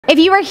If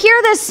you were here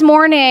this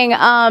morning,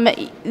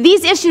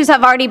 these issues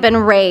have already been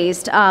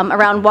raised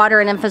around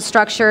water and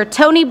infrastructure.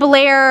 Tony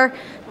Blair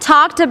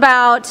talked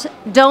about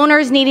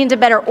donors needing to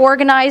better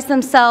organize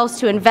themselves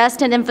to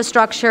invest in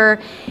infrastructure.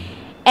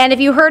 And if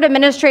you heard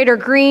Administrator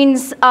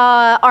Green's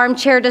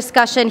armchair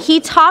discussion,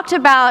 he talked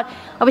about,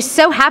 I was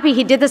so happy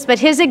he did this, but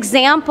his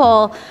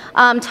example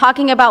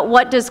talking about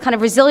what does kind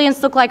of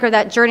resilience look like, or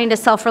that journey to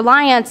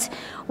self-reliance,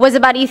 was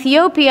about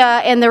Ethiopia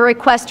and the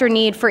request or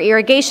need for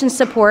irrigation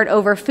support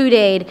over food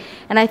aid.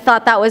 And I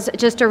thought that was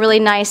just a really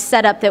nice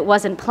setup that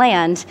wasn't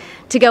planned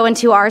to go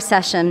into our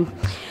session.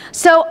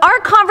 So our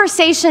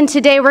conversation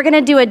today, we're going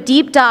to do a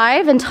deep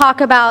dive and talk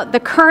about the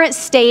current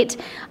state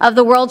of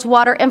the world's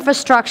water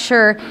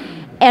infrastructure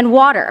and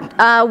water.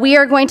 We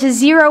are going to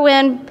zero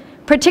in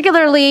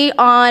particularly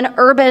on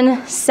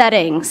urban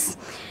settings.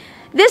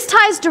 This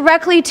ties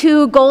directly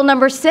to goal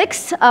number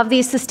 6 of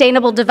the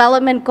Sustainable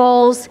Development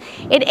Goals.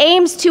 It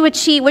aims to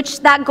achieve,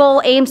 that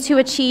goal aims to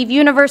achieve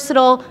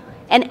universal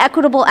and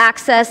equitable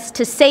access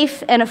to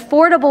safe and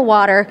affordable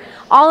water.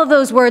 All of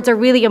those words are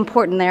really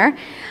important there.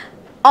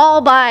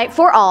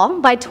 For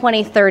all by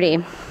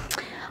 2030.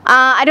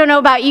 I don't know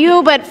about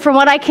you, but from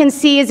what I can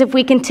see is if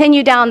we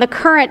continue down the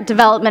current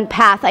development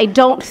path, I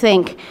don't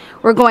think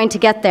we're going to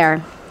get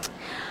there.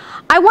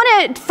 I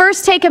want to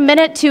first take a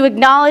minute to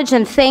acknowledge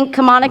and thank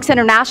Chemonics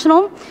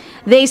International.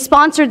 They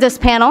sponsored this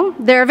panel.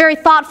 They're a very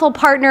thoughtful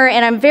partner,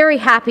 and I'm very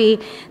happy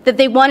that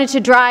they wanted to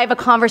drive a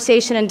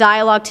conversation and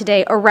dialogue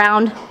today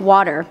around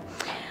water.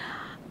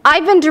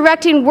 I've been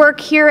directing work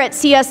here at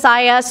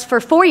CSIS for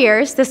 4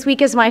 years. This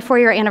week is my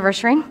 4-year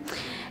anniversary.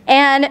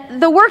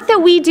 And the work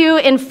that we do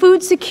in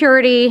food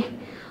security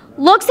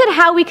looks at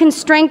how we can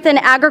strengthen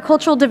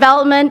agricultural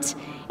development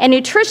and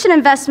nutrition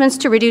investments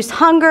to reduce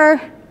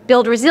hunger,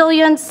 build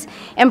resilience,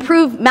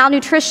 improve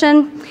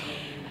malnutrition.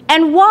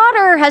 And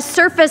water has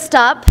surfaced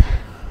up,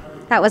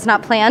 that was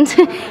not planned,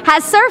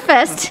 has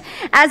surfaced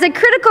as a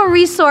critical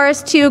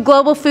resource to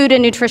global food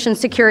and nutrition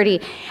security.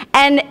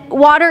 And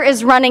water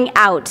is running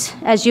out,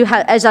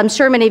 as I'm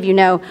sure many of you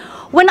know.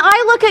 When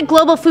I look at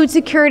global food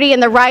security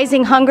and the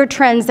rising hunger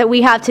trends that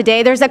we have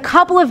today, there's a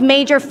couple of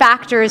major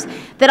factors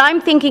that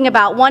I'm thinking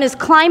about. One is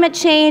climate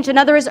change,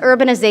 another is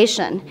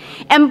urbanization.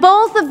 And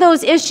both of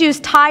those issues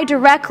tie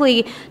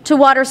directly to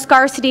water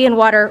scarcity and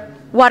water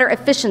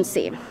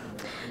efficiency.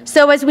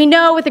 So as we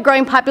know, with the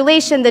growing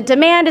population, the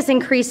demand is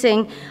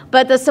increasing,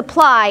 but the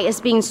supply is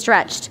being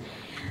stretched.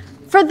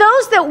 For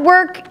those that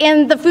work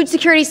in the food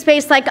security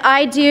space like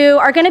I do,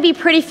 are going to be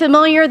pretty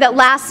familiar that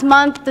last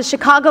month the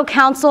Chicago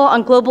Council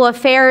on Global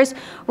Affairs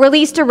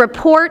released a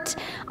report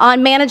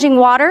on managing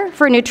water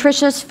for a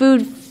nutritious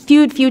food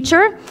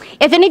future.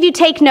 If any of you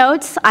take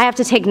notes, I have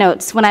to take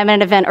notes when I'm at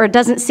an event or it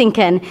doesn't sink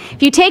in.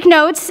 If you take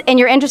notes and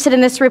you're interested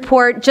in this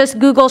report, just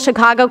Google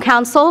Chicago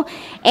Council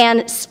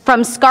and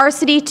from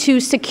scarcity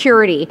to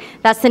security.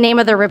 That's the name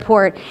of the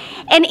report.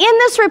 And in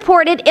this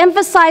report, it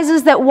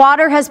emphasizes that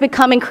water has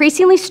become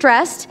increasingly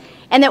stressed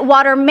and that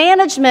water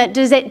management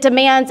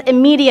demands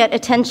immediate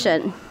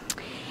attention.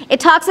 It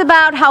talks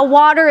about how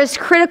water is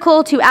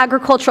critical to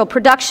agricultural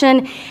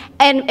production.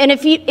 And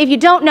if you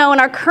don't know, in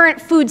our current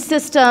food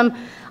system,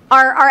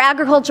 our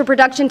agricultural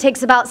production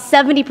takes about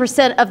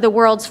 70% of the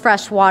world's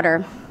fresh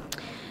water.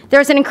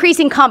 There's an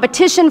increasing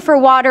competition for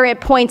water,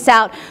 it points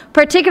out,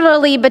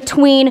 particularly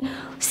between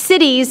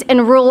cities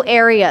and rural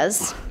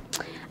areas.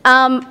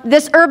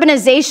 This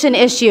urbanization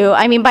issue,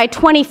 I mean, by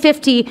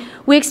 2050,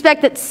 we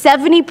expect that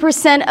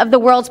 70% of the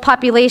world's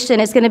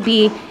population is going to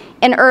be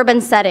in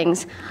urban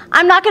settings.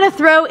 I'm not going to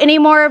throw any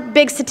more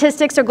big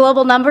statistics or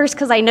global numbers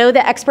because I know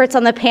the experts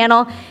on the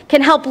panel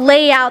can help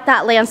lay out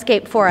that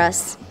landscape for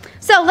us.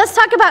 So let's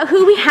talk about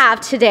who we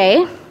have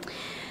today.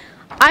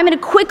 I'm going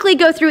to quickly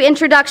go through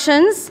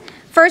introductions.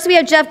 First, we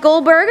have Jeff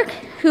Goldberg,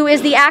 who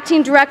is the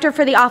Acting Director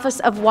for the Office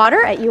of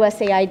Water at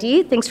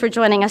USAID. Thanks for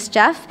joining us,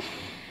 Jeff.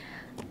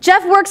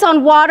 Jeff works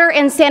on water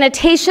and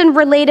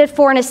sanitation-related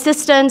foreign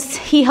assistance.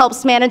 He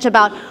helps manage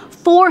about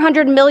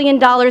 $400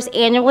 million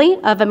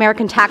annually of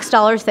American tax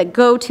dollars that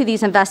go to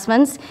these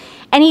investments.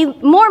 And he,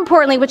 more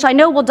importantly, which I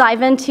know we'll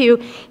dive into,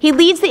 he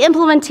leads the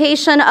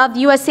implementation of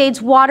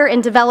USAID's water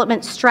and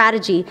development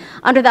strategy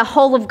under the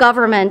whole of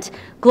government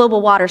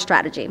global water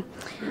strategy.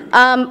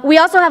 We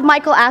also have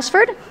Michael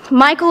Ashford.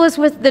 Michael is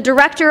with the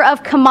director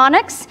of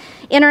Chemonics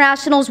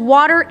International's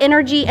Water,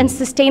 Energy, and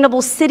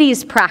Sustainable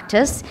Cities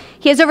practice.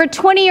 He has over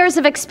 20 years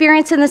of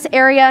experience in this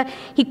area.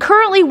 He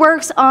currently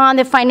works on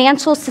the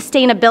financial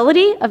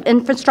sustainability of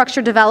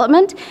infrastructure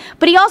development,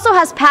 but he also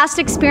has past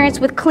experience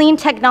with clean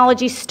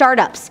technology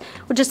startups,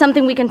 which is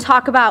something we can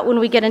talk about when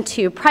we get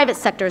into private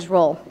sector's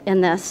role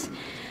in this.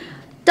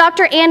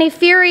 Dr. Annie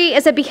Feary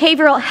is a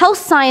behavioral health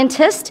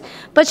scientist,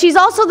 but she's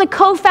also the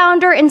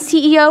co-founder and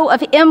CEO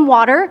of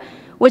mWater,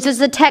 which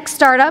is a tech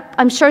startup.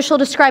 I'm sure she'll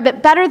describe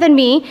it better than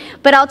me,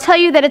 but I'll tell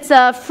you that it's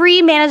a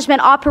free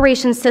management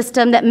operations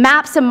system that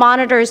maps and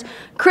monitors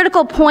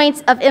critical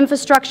points of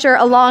infrastructure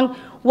along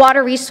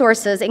water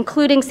resources,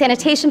 including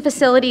sanitation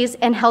facilities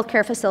and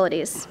healthcare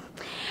facilities.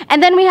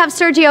 And then we have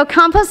Sergio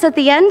Campos at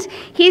the end.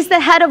 He's the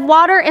head of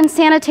water and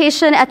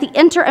sanitation at the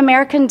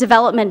Inter-American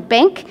Development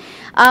Bank.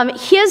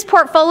 His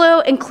portfolio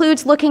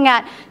includes looking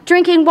at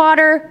drinking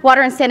water,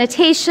 water and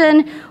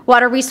sanitation,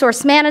 water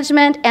resource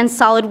management, and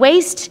solid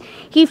waste.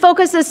 He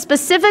focuses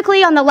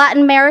specifically on the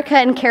Latin America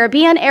and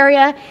Caribbean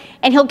area,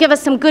 and he'll give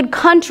us some good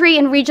country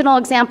and regional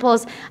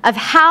examples of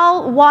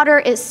how water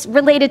is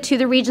related to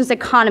the region's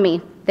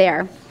economy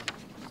there.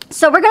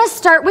 So we're going to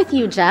start with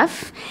you,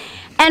 Jeff.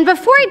 And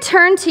before I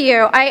turn to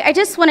you, I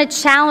just want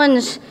to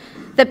challenge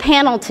the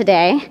panel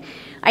today.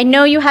 I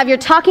know you have your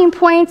talking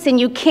points and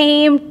you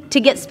came to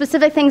get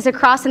specific things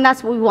across, and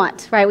that's what we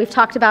want, right? We've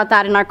talked about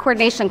that in our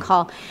coordination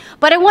call.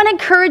 But I want to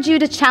encourage you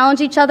to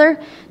challenge each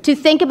other, to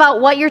think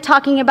about what you're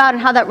talking about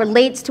and how that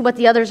relates to what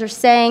the others are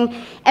saying,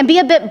 and be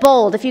a bit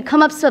bold. If you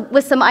come up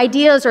with some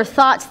ideas or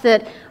thoughts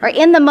that are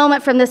in the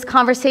moment from this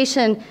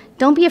conversation,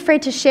 don't be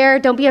afraid to share,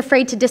 don't be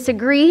afraid to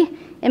disagree.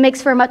 It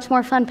makes for a much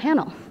more fun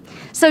panel.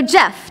 So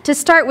Jeff, to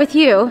start with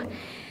you,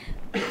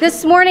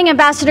 this morning,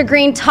 Ambassador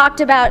Green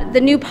talked about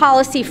the new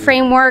policy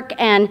framework,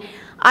 and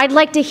I'd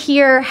like to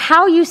hear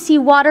how you see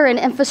water and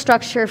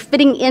infrastructure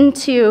fitting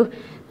into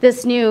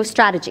this new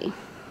strategy.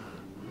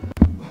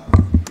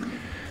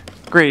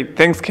 Great,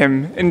 thanks,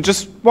 Kim. And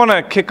just want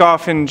to kick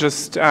off and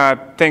just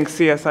thank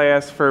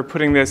CSIS for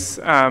putting this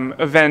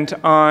event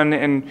on,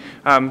 and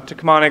to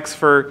Chemonics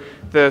for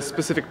the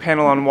specific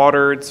panel on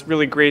water. It's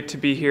really great to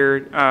be here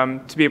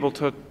to be able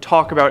to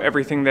talk about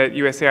everything that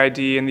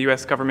USAID and the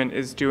US government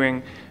is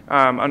doing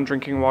on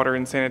drinking water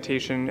and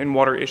sanitation and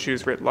water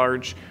issues writ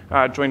large,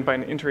 joined by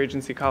an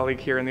interagency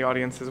colleague here in the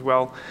audience as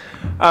well.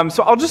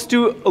 So I'll just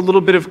do a little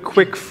bit of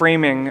quick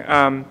framing.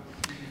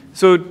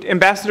 So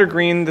Ambassador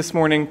Green this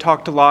morning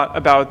talked a lot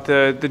about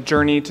the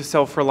journey to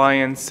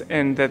self-reliance,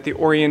 and that the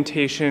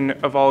orientation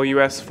of all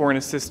US foreign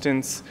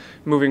assistance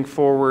moving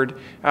forward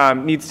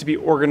needs to be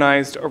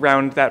organized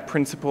around that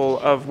principle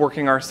of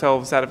working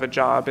ourselves out of a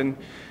job. And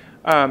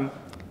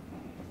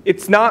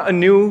it's not a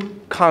new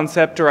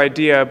concept or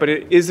idea, but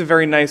it is a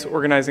very nice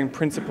organizing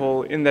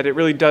principle in that it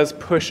really does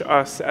push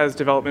us as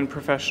development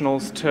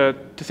professionals to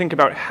think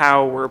about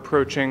how we're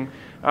approaching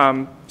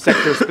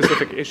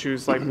sector-specific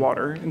issues like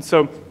water. And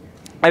so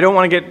I don't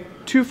want to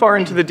get too far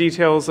into the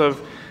details of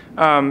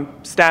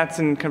stats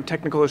and kind of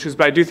technical issues,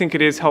 but I do think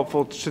it is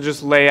helpful to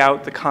just lay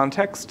out the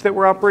context that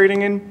we're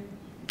operating in.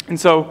 And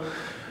so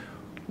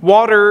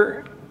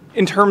water,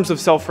 in terms of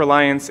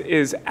self-reliance,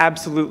 is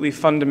absolutely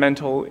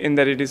fundamental in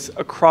that it is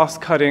a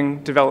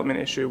cross-cutting development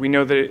issue. We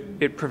know that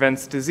it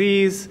prevents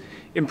disease,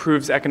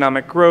 improves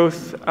economic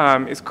growth,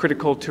 is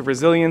critical to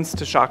resilience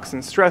to shocks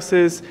and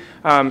stresses,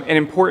 and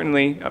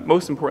importantly,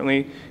 most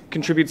importantly,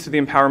 contributes to the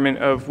empowerment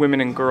of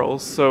women and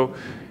girls. So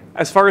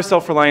as far as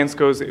self-reliance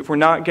goes, if we're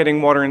not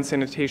getting water and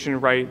sanitation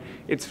right,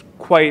 it's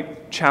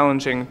quite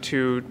challenging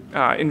to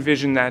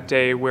envision that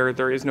day where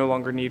there is no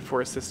longer need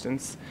for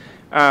assistance.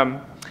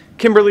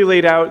 Kimberly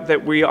laid out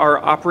that we are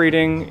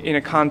operating in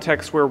a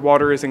context where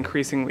water is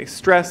increasingly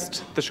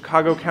stressed. The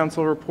Chicago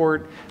Council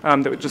report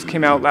that just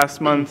came out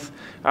last month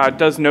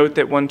does note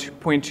that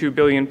 1.2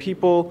 billion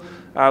people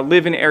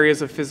live in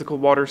areas of physical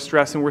water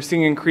stress, and we're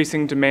seeing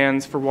increasing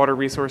demands for water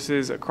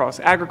resources across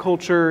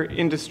agriculture,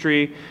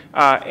 industry,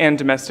 and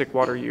domestic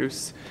water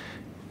use,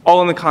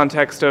 all in the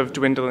context of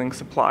dwindling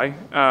supply.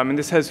 And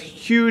this has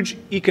huge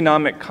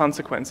economic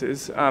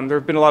consequences. There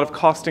have been a lot of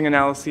costing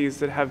analyses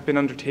that have been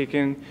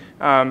undertaken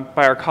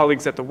by our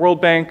colleagues at the World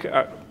Bank.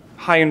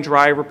 High and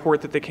Dry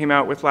report that they came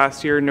out with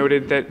last year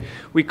noted that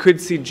we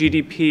could see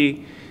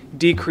GDP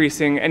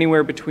decreasing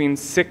anywhere between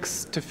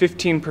 6 to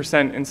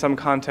 15% in some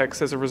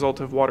contexts as a result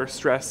of water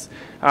stress,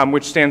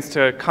 which stands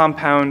to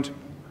compound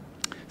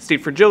state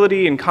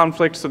fragility and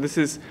conflict. So this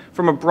is,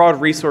 from a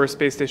broad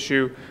resource-based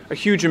issue, a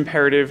huge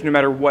imperative no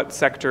matter what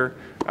sector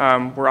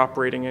we're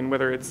operating in,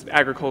 whether it's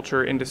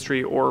agriculture,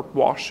 industry, or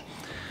WASH.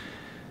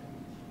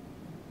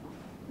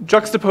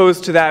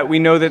 Juxtaposed to that, we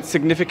know that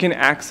significant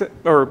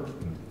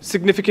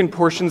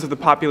portions of the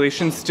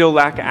population still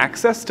lack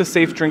access to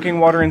safe drinking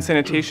water and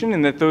sanitation,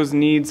 and that those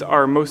needs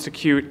are most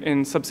acute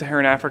in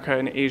sub-Saharan Africa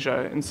and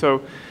Asia. And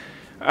so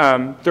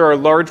there are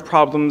large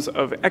problems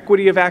of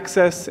equity of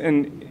access,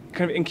 and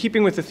kind of in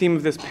keeping with the theme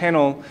of this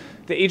panel,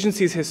 the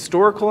agency's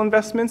historical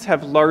investments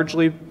have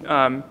largely,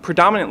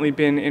 predominantly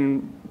been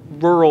in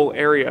rural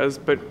areas,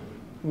 but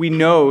we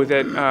know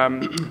that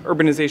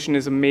urbanization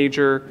is a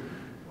major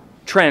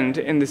trend,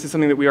 and this is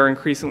something that we are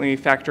increasingly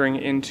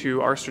factoring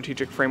into our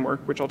strategic framework,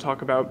 which I'll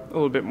talk about a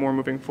little bit more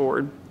moving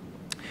forward.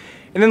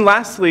 And then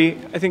lastly,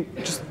 I think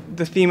just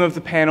the theme of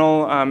the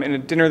panel and a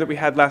dinner that we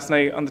had last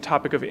night on the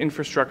topic of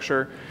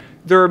infrastructure,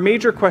 there are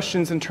major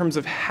questions in terms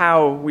of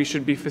how we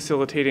should be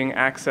facilitating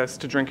access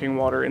to drinking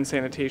water and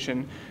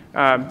sanitation.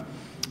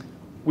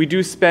 We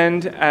do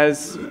spend,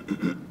 as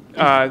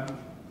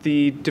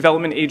the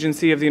Development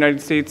Agency of the United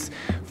States,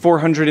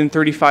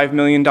 $435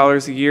 million a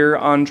year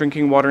on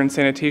drinking water and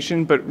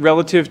sanitation, but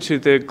relative to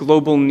the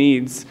global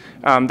needs,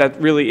 that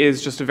really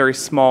is just a very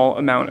small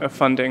amount of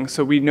funding.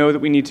 So we know that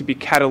we need to be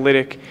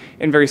catalytic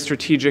and very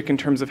strategic in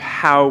terms of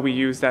how we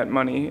use that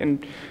money.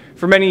 And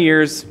for many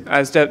years,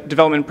 as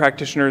development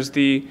practitioners,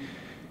 the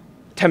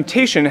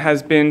temptation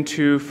has been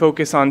to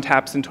focus on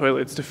taps and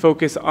toilets, to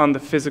focus on the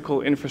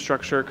physical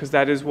infrastructure, because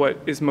that is what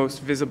is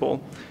most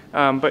visible.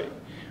 But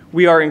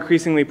we are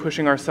increasingly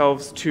pushing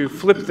ourselves to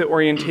flip the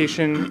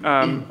orientation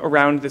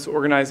around this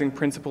organizing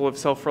principle of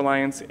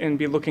self-reliance and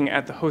be looking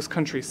at the host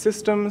country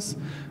systems,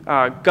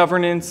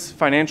 governance,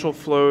 financial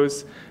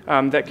flows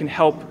that can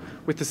help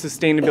with the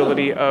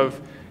sustainability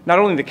of not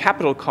only the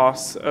capital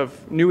costs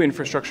of new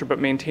infrastructure, but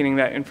maintaining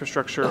that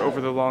infrastructure over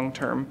the long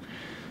term.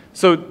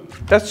 So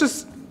that's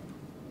just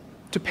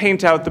to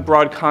paint out the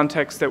broad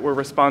context that we're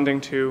responding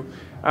to.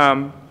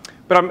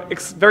 But I'm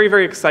very,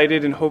 very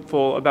excited and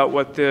hopeful about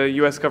what the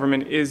US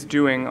government is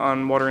doing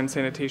on water and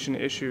sanitation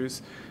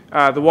issues.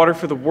 The Water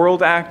for the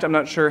World Act, I'm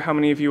not sure how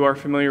many of you are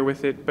familiar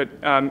with it, but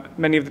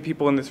many of the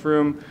people in this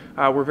room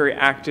were very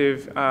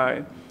active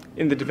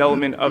in the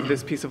development of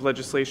this piece of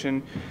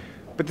legislation.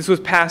 But this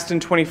was passed in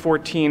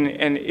 2014,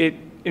 and it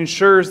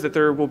ensures that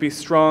there will be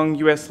strong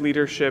US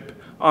leadership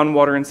on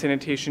water and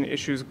sanitation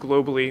issues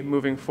globally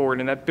moving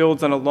forward, and that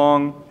builds on a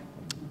long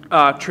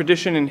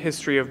tradition and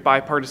history of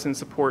bipartisan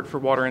support for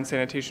water and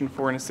sanitation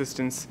foreign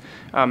assistance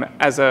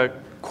as a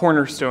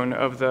cornerstone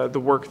of the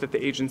work that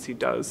the agency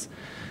does.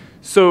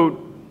 So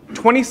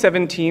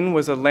 2017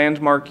 was a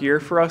landmark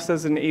year for us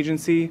as an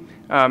agency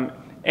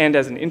and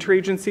as an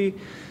interagency.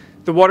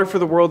 The Water for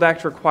the World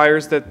Act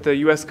requires that the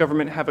US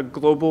government have a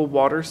global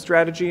water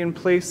strategy in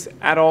place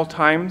at all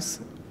times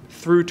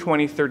through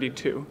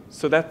 2032.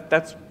 So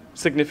that's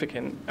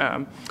significant.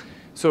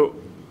 So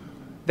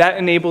that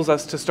enables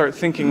us to start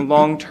thinking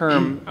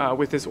long-term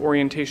with this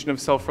orientation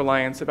of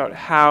self-reliance about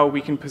how we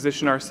can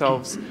position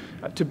ourselves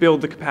to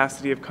build the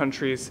capacity of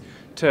countries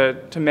to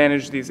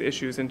manage these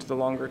issues into the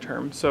longer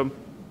term. So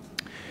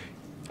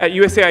at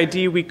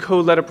USAID, we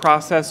co-led a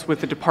process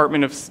with the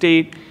Department of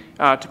State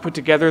to put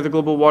together the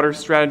Global Water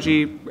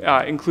Strategy.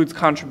 Includes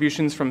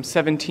contributions from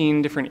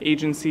 17 different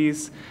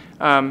agencies.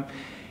 And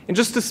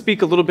just to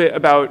speak a little bit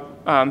about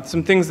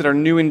some things that are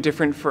new and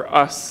different for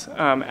us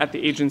at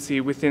the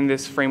agency within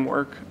this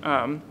framework.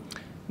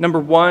 Number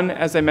one,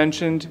 as I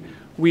mentioned,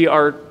 we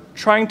are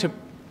trying to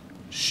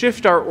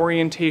shift our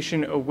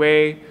orientation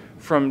away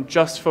from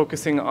just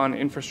focusing on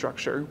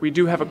infrastructure. We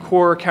do have a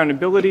core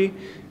accountability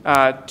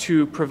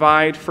to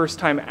provide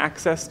first-time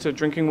access to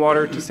drinking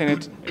water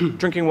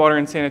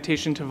and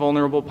sanitation to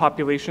vulnerable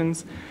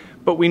populations,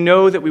 but we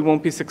know that we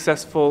won't be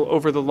successful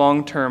over the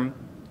long term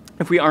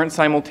if we aren't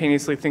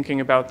simultaneously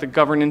thinking about the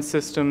governance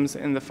systems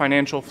and the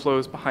financial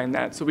flows behind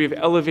that. So we've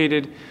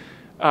elevated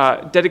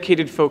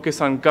dedicated focus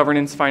on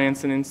governance,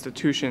 finance, and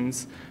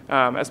institutions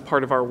as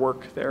part of our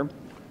work there.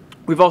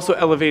 We've also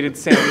elevated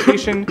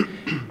sanitation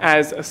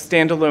as a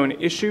standalone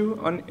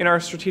issue in our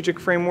strategic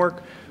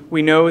framework.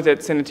 We know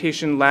that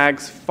sanitation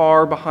lags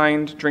far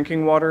behind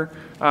drinking water,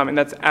 and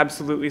that's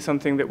absolutely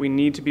something that we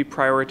need to be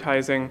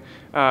prioritizing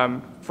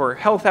for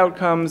health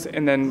outcomes,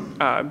 and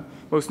then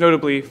most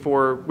notably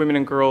for women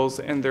and girls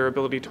and their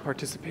ability to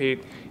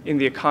participate in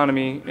the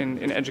economy and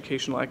in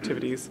educational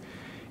activities.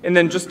 And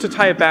then just to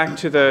tie it back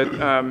to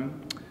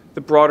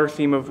the broader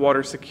theme of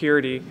water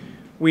security,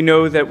 we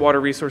know that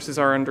water resources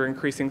are under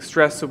increasing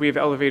stress, so we have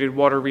elevated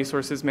water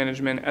resources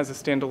management as a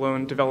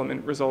standalone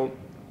development result.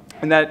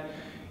 And that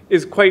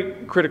is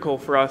quite critical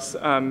for us,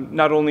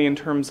 not only in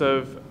terms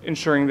of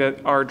ensuring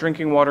that our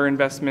drinking water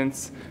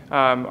investments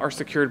are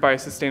secured by a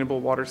sustainable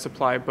water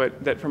supply,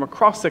 but that from a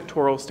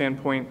cross-sectoral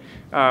standpoint,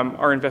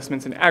 our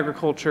investments in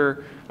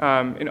agriculture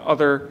and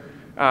other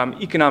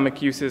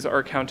economic uses are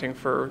accounting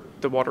for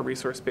the water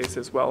resource base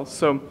as well.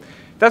 So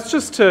that's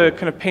just to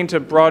kind of paint a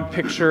broad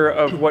picture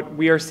of what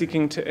we are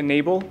seeking to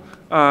enable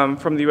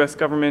from the US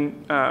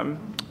government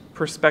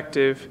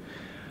perspective.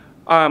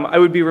 I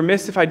would be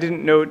remiss if I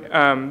didn't note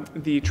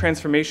the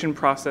transformation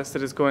process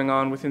that is going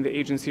on within the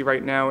agency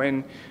right now,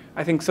 and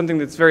I think something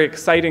that's very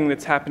exciting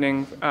that's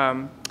happening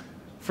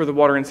for the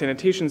water and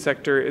sanitation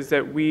sector is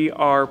that we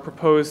are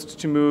proposed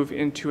to move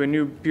into a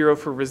new Bureau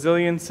for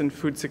Resilience and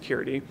Food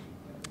Security.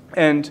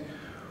 And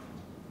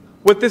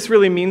what this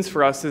really means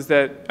for us is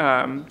that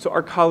so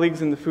our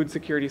colleagues in the food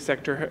security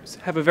sector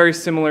have a very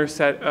similar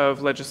set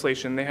of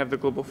legislation. They have the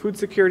Global Food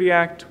Security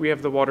Act, we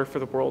have the Water for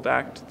the World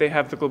Act. They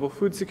have the Global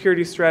Food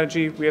Security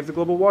Strategy, we have the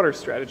Global Water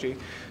Strategy.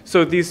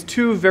 So these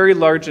two very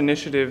large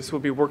initiatives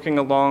will be working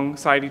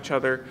alongside each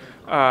other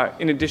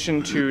in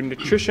addition to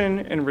nutrition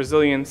and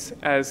resilience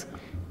as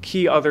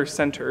key other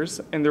centers.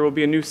 And there will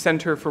be a new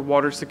center for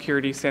water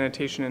security,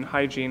 sanitation, and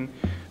hygiene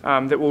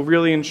that will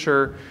really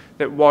ensure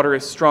that water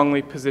is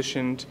strongly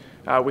positioned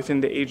within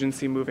the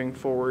agency moving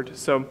forward.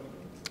 So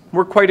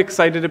we're quite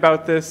excited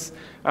about this.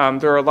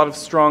 There are a lot of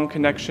strong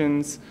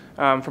connections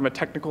from a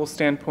technical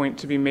standpoint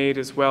to be made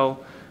as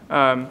well.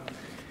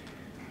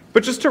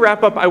 But just to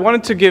wrap up, I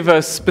wanted to give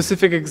a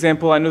specific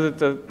example. I know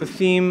that the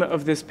theme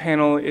of this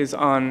panel is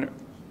on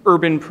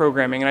urban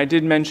programming, and I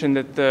did mention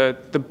that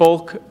the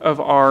bulk of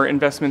our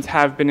investments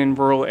have been in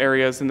rural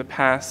areas in the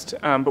past,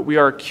 but we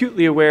are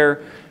acutely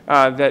aware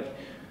that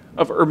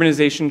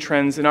urbanization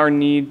trends and our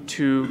need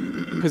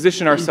to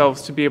position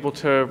ourselves to be able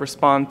to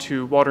respond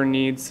to water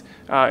needs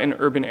in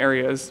urban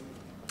areas,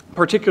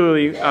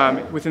 particularly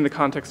within the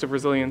context of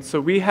resilience. So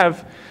we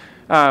have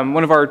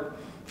one of our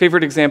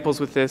favorite examples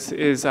with this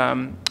is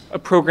a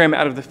program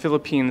out of the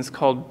Philippines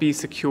called Be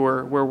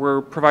Secure, where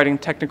we're providing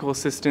technical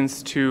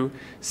assistance to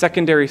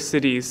secondary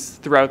cities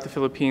throughout the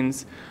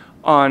Philippines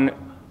on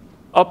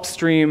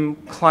upstream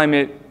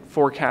climate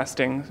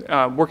forecasting,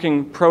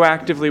 working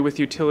proactively with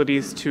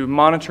utilities to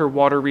monitor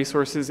water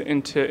resources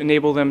and to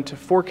enable them to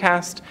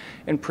forecast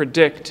and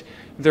predict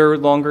their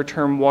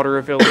longer-term water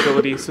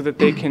availability so that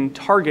they can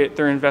target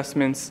their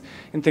investments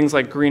in things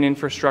like green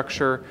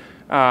infrastructure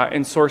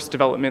and source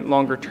development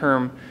longer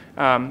term.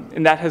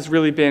 And that has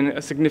really been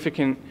a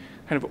significant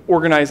kind of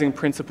organizing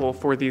principle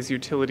for these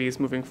utilities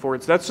moving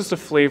forward. So that's just a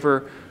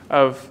flavor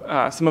of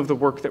some of the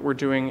work that we're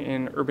doing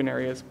in urban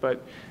areas,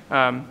 but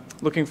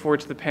looking forward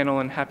to the panel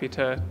and happy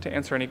to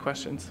answer any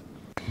questions.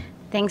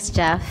 Thanks,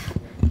 Jeff.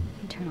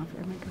 Turn off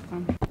your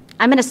microphone.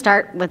 I'm going to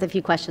start with a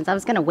few questions. I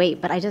was going to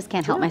wait, but I just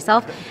can't help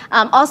myself.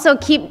 Also,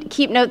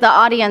 keep note, the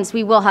audience,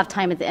 we will have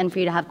time at the end for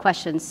you to have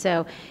questions.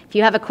 So if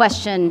you have a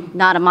question,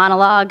 not a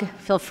monologue,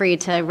 feel free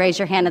to raise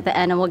your hand at the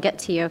end and we'll get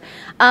to you.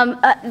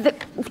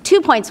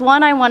 2 points.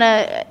 One, I want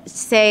to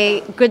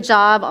say good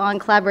job on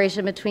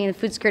collaboration between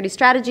food security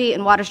strategy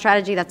and water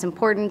strategy. That's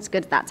important. It's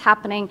good that's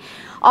happening.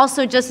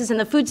 Also, just as in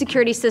the food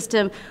security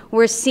system,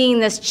 we're seeing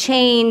this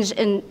change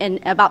in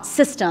about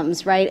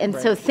systems, right? And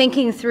so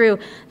thinking through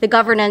the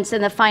governance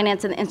and the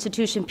finance and the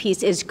institution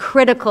piece is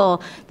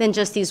critical than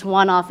just these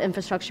one-off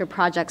infrastructure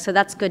projects. So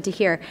that's good to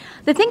hear.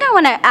 The thing I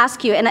want to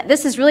ask you, and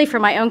this is really for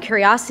my own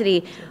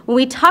curiosity, when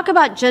we talk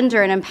about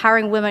gender and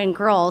empowering women and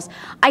girls,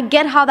 I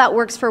get how that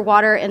works for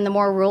water in the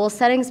more rural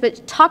settings,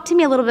 but talk to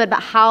me a little bit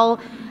about how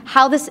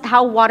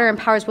water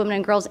empowers women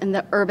and girls in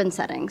the urban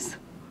settings.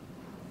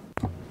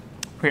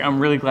 Great, I'm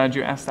really glad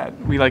you asked that.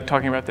 We like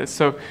talking about this.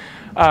 So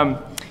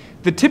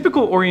the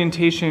typical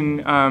orientation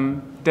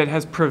that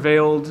has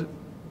prevailed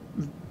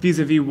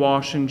vis-a-vis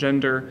WASH and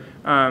gender,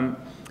 and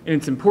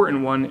it's an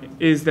important one,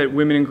 is that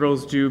women and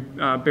girls do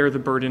bear the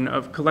burden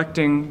of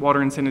collecting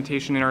water and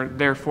sanitation and are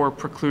therefore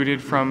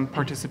precluded from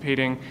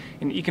participating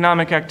in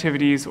economic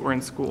activities or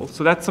in school.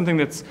 So that's something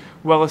that's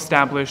well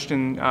established,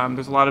 and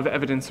there's a lot of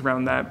evidence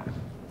around that.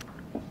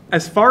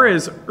 As far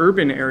as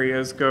urban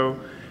areas go,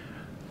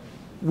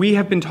 we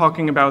have been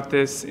talking about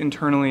this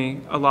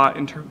internally a lot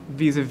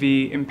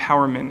vis-a-vis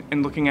empowerment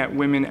and looking at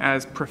women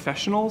as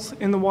professionals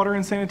in the water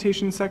and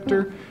sanitation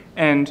sector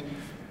and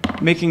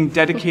making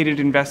dedicated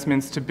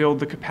investments to build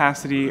the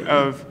capacity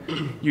of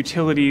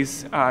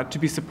utilities to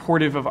be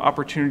supportive of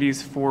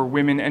opportunities for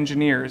women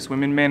engineers,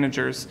 women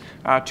managers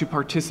to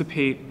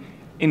participate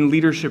in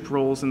leadership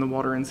roles in the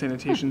water and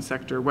sanitation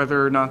sector,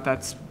 whether or not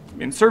that's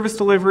in service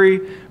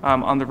delivery,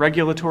 on the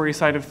regulatory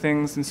side of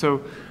things. And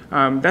so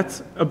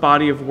that's a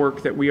body of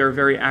work that we are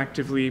very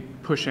actively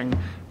pushing.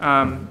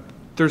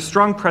 There's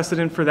strong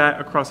precedent for that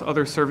across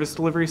other service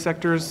delivery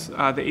sectors.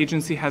 The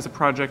agency has a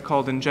project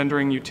called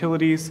Engendering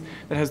Utilities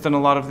that has done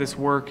a lot of this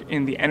work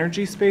in the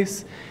energy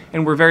space,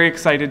 and we're very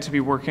excited to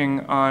be working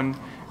on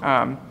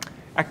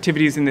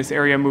activities in this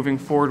area moving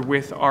forward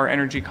with our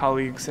energy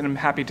colleagues, and I'm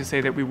happy to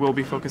say that we will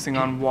be focusing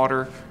on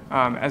water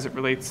as it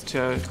relates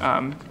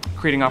to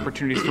creating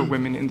opportunities for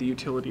women in the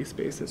utility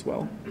space as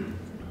well.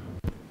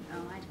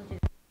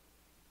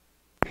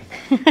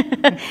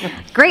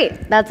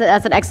 Great, that's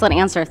an excellent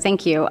answer,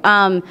 thank you.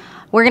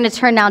 We're going to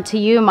turn now to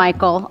you,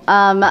 Michael.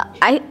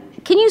 Can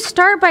you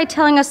start by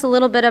telling us a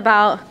little bit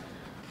about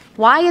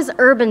why is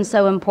urban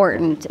so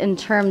important in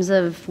terms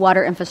of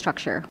water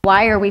infrastructure?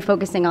 Why are we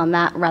focusing on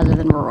that rather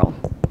than rural?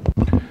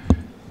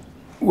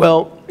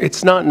 Well,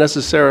 it's not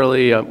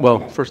necessarily,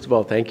 well, first of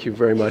all, thank you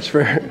very much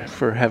for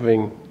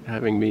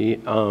having me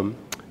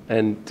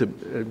and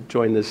to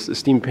join this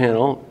esteemed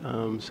panel.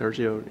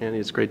 Sergio, Annie,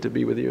 it's great to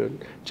be with you,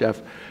 and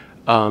Jeff.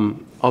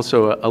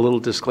 Also, a little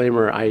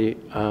disclaimer, I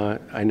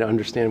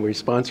understand we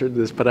sponsored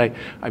this, but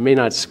I may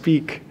not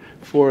speak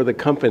for the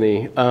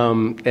company,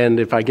 and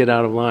if I get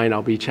out of line,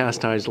 I'll be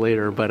chastised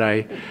later. But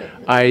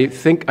I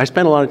think I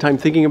spend a lot of time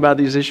thinking about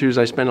these issues.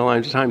 I spend a lot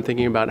of time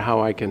thinking about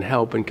how I can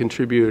help and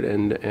contribute,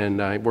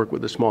 and I work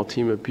with a small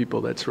team of people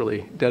that's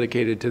really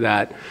dedicated to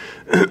that.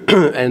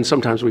 And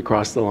sometimes we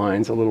cross the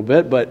lines a little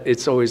bit, but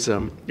it's always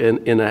in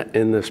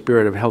the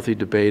spirit of healthy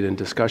debate and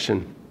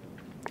discussion.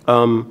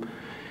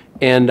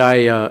 And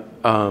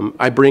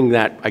I bring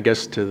that, I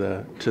guess, to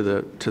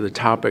the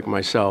topic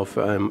myself,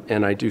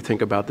 and I do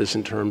think about this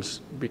in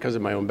terms, because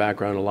of my own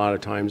background, a lot of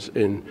times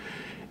in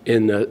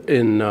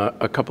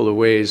a couple of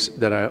ways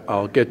that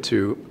I'll get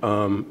to,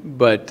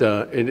 but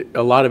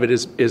a lot of it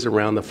is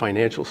around the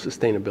financial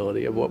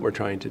sustainability of what we're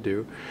trying to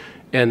do,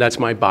 and that's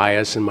my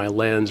bias and my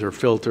lens or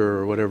filter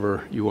or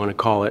whatever you want to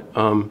call it.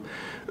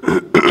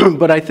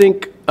 But I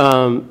think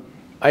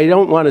I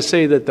don't want to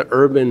say that the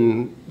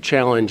urban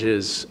challenge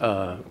is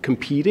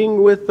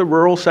competing with the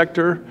rural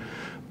sector,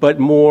 but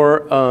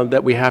more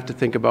that we have to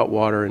think about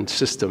water in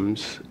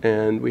systems,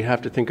 and we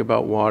have to think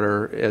about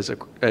water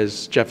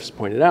as Jeff has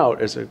pointed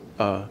out,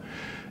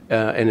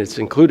 and it's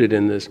included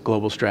in this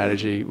global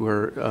strategy.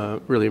 We're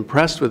really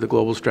impressed with the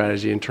global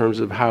strategy in terms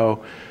of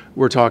how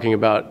we're talking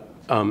about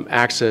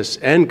access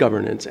and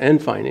governance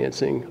and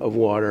financing of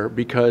water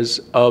because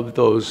of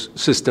those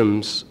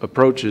systems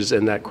approaches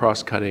and that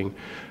cross-cutting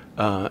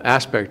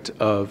aspect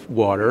of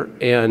water.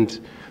 And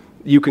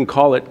you can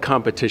call it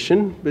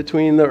competition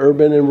between the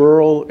urban and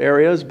rural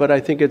areas, but I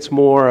think it's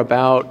more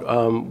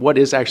about what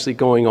is actually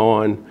going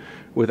on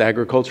with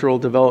agricultural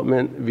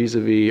development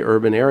vis-a-vis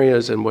urban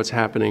areas and what's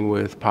happening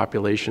with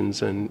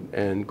populations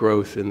and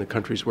growth in the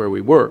countries where we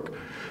work.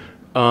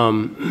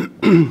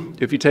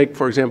 If you take,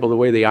 for example, the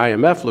way the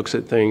IMF looks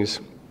at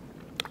things,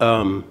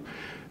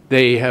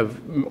 they have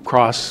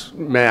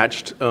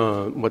cross-matched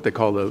what they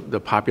call the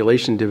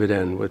population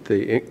dividend with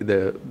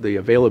the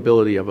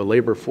availability of a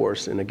labor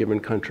force in a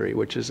given country,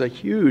 which is a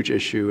huge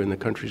issue in the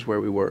countries where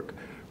we work,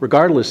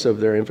 regardless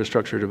of their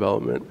infrastructure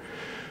development.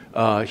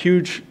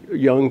 Huge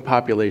young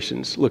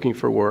populations looking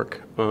for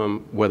work,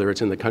 whether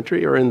it's in the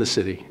country or in the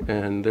city.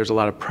 And there's a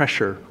lot of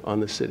pressure on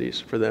the cities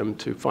for them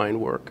to find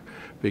work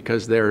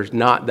because there's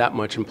not that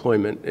much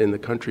employment in the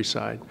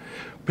countryside,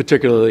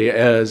 particularly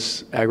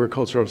as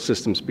agricultural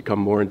systems become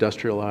more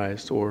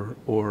industrialized or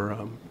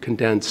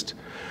condensed.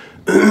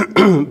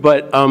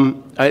 But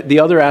the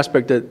other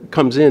aspect that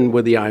comes in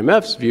with the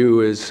IMF's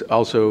view is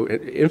also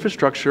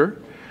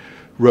infrastructure,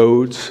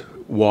 roads,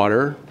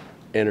 water,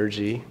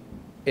 energy,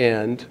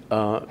 and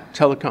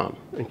telecom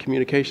and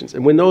communications.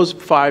 And when those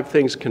 5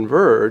 things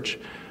converge,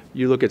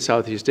 you look at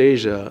Southeast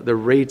Asia, the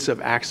rates of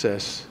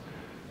access,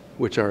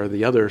 which are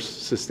the other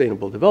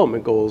sustainable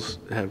development goals,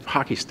 have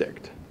hockey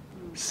sticked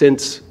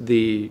since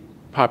the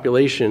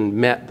population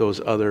met those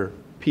other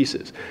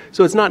pieces.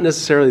 So it's not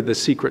necessarily the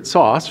secret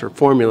sauce or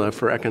formula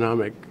for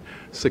economic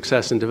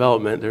success and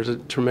development. There's a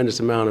tremendous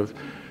amount of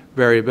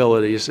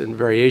variabilities and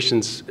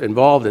variations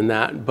involved in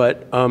that,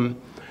 but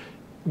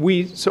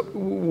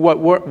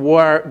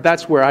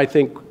that's where I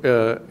think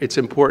it's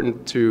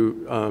important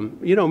to,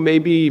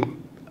 maybe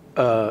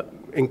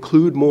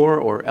include more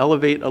or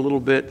elevate a little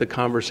bit the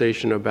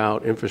conversation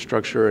about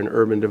infrastructure and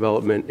urban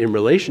development in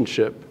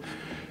relationship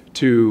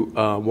to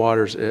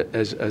waters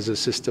as a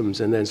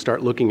systems, and then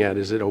start looking at,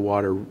 is it a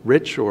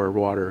water-rich or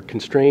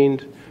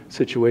water-constrained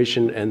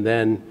situation, and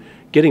then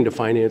getting to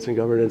finance and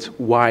governance.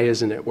 Why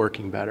isn't it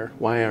working better?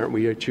 Why aren't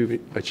we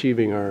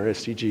achieving our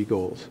SDG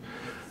goals?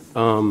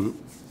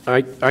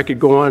 I could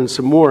go on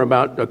some more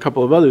about a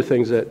couple of other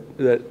things that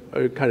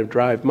kind of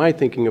drive my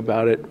thinking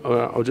about it.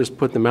 I'll just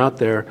put them out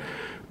there.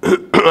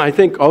 I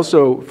think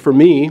also for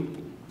me,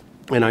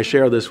 and I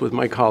share this with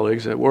my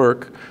colleagues at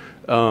work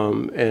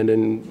and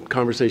in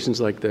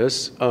conversations like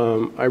this,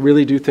 I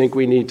really do think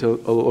we need to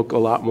look a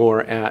lot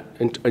more at,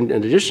 in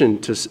addition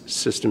to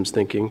systems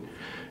thinking,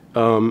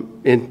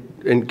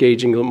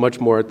 engaging much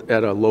more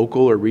at a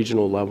local or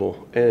regional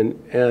level.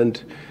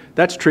 And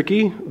that's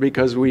tricky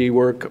because we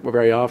work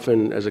very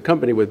often as a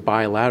company with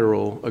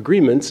bilateral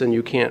agreements, and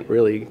you can't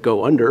really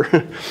go under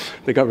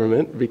the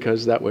government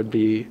because that would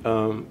be,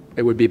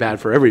 it would be bad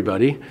for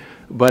everybody.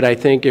 But I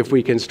think if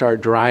we can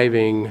start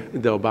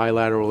driving the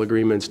bilateral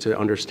agreements to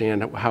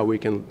understand how we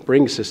can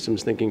bring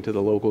systems thinking to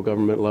the local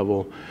government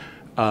level,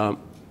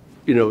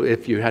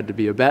 if you had to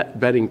be a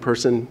betting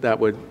person,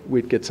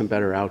 we'd get some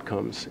better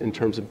outcomes in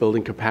terms of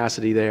building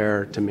capacity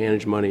there to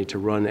manage money, to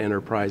run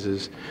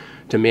enterprises,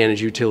 to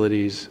manage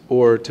utilities,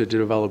 or to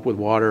develop with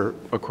water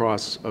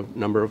across a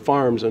number of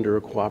farms under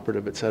a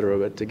cooperative, et cetera.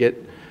 But to get,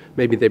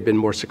 maybe they've been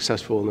more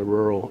successful in the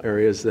rural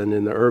areas than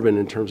in the urban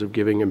in terms of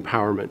giving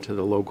empowerment to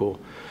the local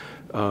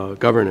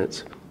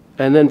governance.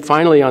 And then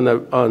finally, on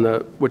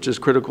the which is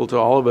critical to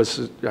all of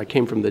us, I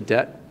came from the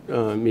debt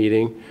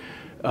meeting,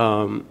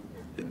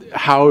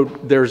 how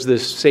there's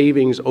this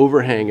savings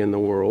overhang in the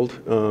world,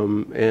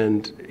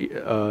 and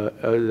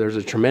there's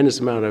a tremendous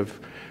amount of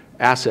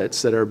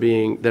assets that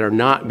are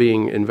not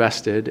being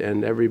invested,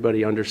 and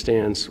everybody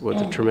understands what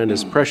the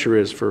tremendous pressure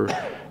is for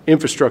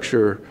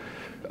infrastructure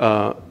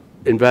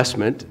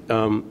investment.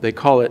 They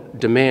call it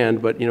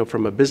demand, but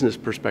from a business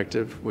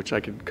perspective, which I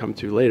could come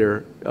to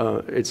later,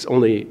 it's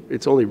only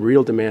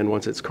real demand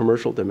once it's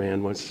commercial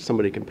demand, once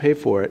somebody can pay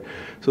for it.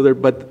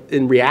 But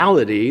in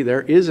reality,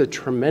 there is a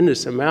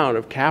tremendous amount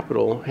of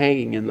capital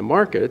hanging in the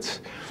markets,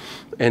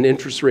 and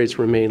interest rates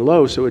remain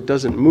low, so it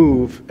doesn't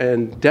move,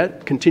 and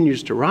debt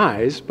continues to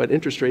rise, but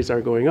interest rates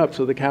aren't going up,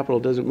 so the capital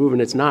doesn't move,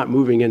 and it's not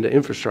moving into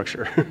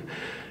infrastructure.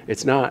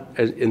 It's not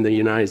in the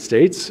United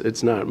States,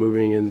 it's not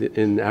moving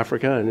in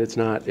Africa, and it's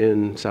not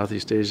in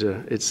Southeast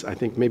Asia. It's, I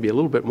think, maybe a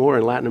little bit more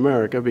in Latin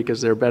America because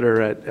they're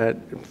better at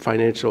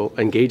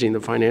engaging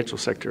the financial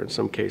sector in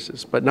some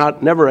cases, but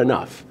never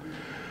enough.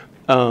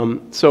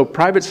 So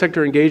private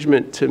sector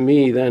engagement, to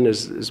me, then,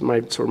 is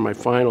my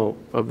final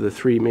of the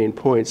 3 main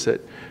points that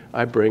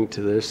I bring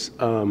to this,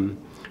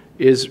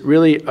 is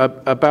really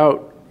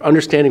about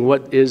understanding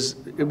what is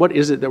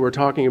it that we're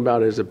talking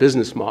about as a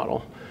business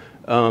model.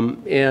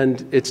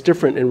 And it's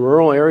different in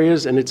rural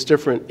areas and it's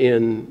different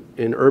in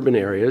urban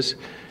areas.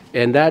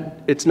 And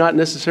that it's not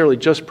necessarily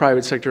just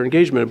private sector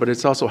engagement, but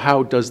it's also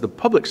how does the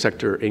public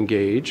sector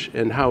engage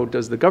and how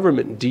does the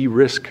government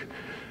de-risk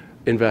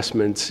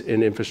investments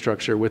in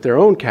infrastructure with their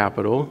own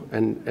capital,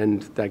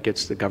 and that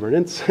gets the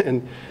governance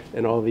and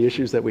all the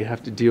issues that we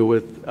have to deal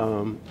with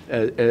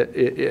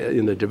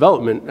in the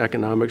development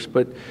economics.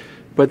 But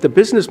the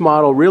business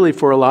model really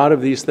for a lot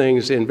of these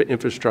things in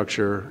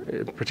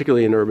infrastructure,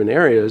 particularly in urban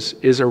areas,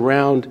 is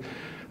around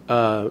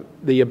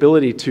the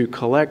ability to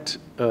collect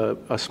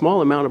a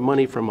small amount of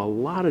money from a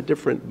lot of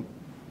different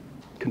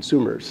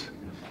consumers.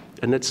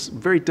 And it's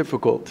very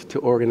difficult to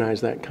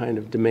organize that kind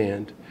of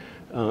demand.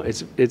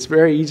 It's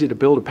very easy to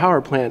build a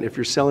power plant if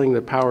you're selling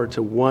the power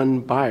to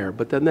one buyer,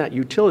 but then that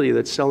utility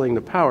that's selling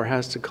the power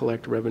has to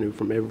collect revenue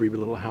from every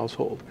little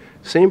household.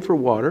 Same for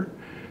water,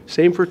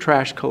 same for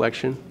trash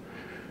collection,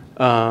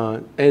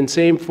 and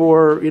same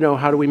for,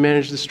 how do we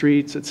manage the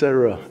streets, et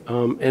cetera.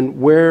 And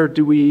where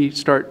do we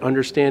start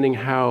understanding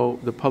how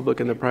the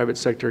public and the private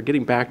sector,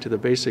 getting back to the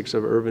basics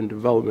of urban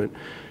development,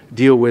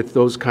 deal with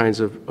those kinds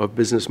of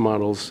business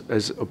models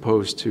as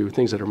opposed to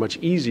things that are much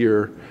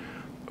easier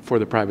for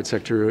the private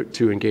sector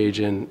to engage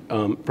in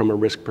from a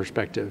risk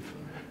perspective.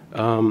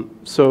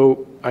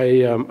 So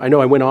I know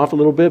I went off a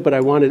little bit, but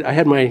I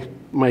had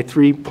my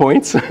 3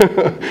 points,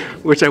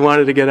 which I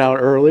wanted to get out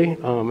early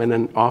and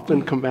then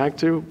often come back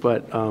to,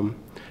 but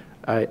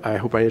I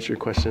hope I answered your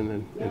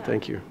question, and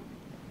thank you.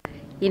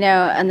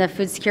 On the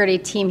food security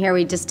team here,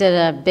 we just did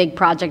a big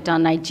project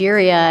on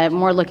Nigeria,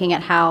 more looking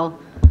at how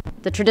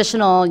the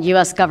traditional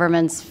U.S.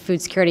 government's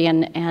food security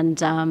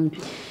and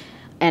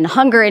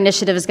hunger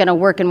initiative is going to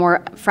work in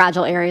more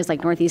fragile areas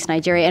like Northeast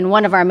Nigeria. And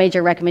one of our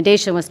major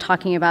recommendations was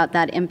talking about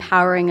that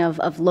empowering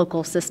of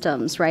local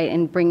systems, right,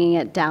 and bringing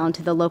it down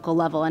to the local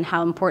level and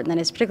how important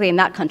that is, particularly in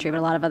that country, but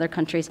a lot of other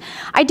countries.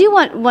 I do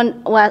want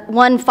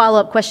one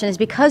follow-up question is,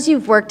 because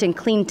you've worked in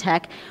clean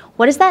tech,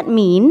 what does that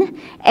mean?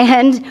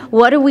 And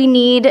what do we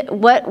need?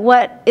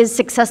 What is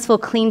successful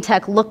clean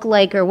tech look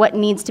like, or what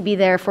needs to be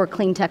there for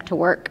clean tech to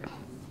work?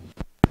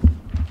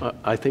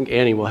 I think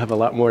Annie will have a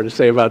lot more to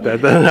say about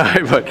that than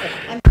I, but...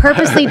 I'm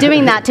purposely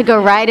doing that to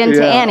go right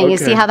into Annie. Okay. You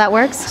see how that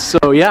works?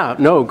 So yeah,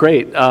 no,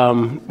 great.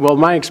 Well,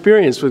 my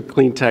experience with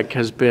clean tech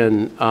has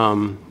been,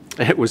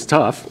 it was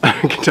tough, I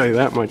can tell you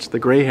that much. The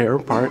gray hair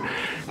part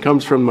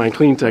comes from my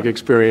clean tech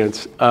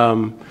experience.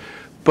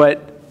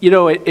 But,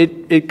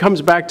 it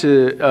comes back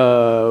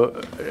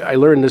to, I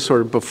learned this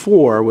sort of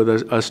before with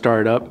a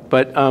startup,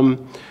 but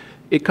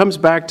it comes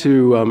back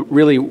to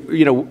really,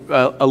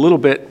 a little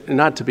bit,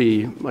 not to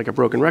be like a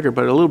broken record,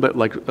 but a little bit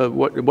like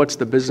what's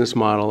the business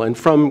model? And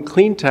from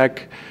clean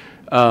tech,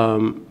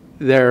 in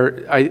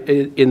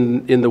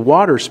the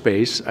water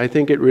space, I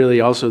think it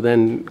really also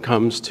then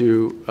comes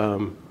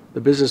to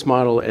the business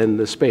model and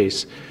the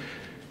space.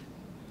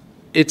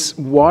 It's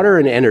water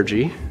and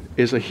energy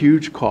is a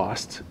huge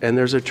cost, and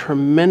there's a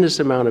tremendous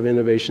amount of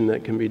innovation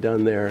that can be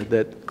done there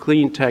that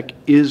clean tech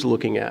is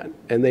looking at,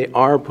 and they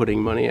are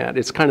putting money at.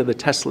 It's kind of the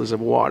Teslas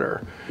of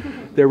water.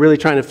 They're really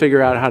trying to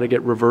figure out how to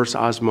get reverse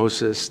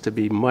osmosis to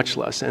be much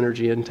less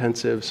energy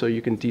intensive so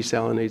you can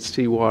desalinate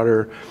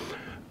seawater.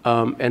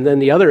 And then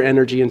the other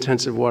energy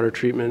intensive water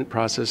treatment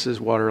process is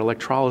water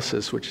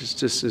electrolysis, which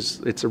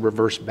is it's a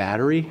reverse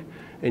battery.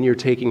 And you're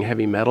taking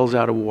heavy metals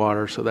out of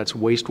water, so that's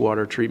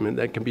wastewater treatment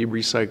that can be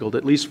recycled,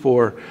 at least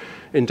for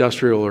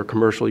industrial or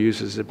commercial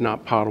uses, if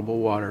not potable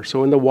water.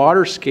 So in the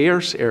water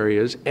scarce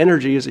areas,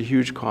 energy is a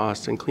huge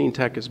cost, and clean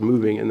tech is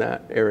moving in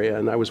that area,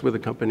 and I was with a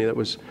company that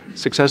was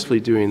successfully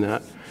doing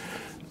that.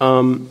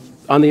 On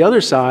the other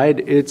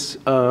side, it's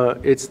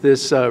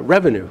this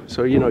revenue.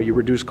 So, you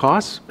reduce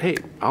costs, hey,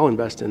 I'll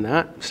invest in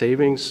that,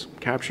 savings,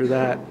 capture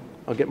that,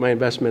 I'll get my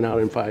investment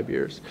out in 5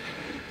 years.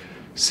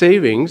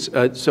 Savings,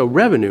 so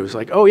revenues,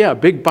 like, oh yeah,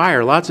 big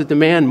buyer, lots of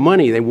demand,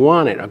 money, they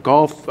want it, a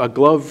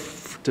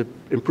glove to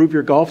improve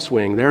your golf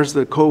swing, there's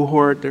the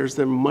cohort, there's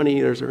the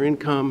money, there's their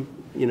income,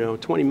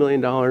 $20 million,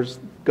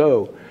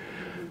 go.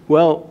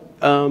 Well,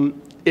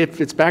 if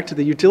it's back to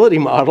the utility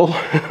model,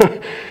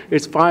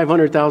 it's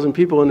 500,000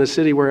 people in a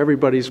city where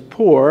everybody's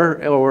poor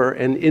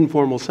and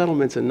informal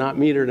settlements and not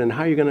metered, and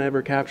how are you going to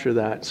ever capture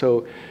that?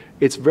 So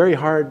it's very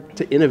hard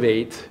to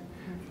innovate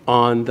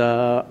on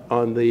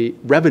the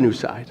revenue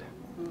side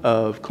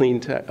of clean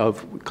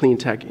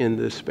tech in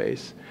this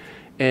space.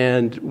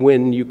 And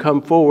when you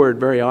come forward,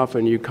 very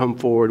often you come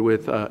forward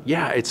with,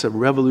 yeah, it's a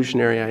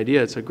revolutionary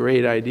idea, it's a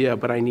great idea,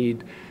 but I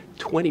need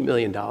 $20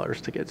 million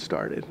to get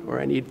started,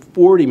 or I need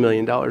 $40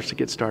 million to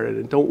get started.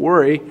 And don't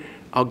worry,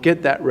 I'll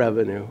get that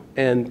revenue.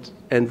 And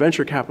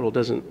venture capital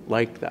doesn't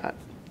like that.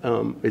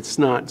 It's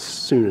not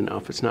soon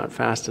enough, it's not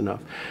fast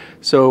enough.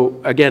 So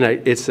again,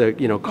 it's a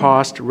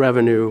cost,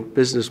 revenue,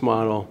 business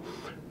model.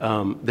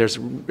 There's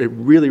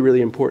really, really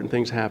important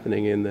things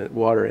happening in the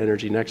water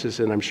energy nexus,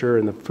 and I'm sure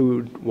in the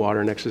food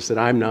water nexus that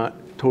I'm not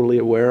totally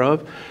aware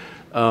of,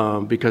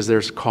 because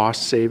there's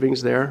cost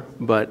savings there.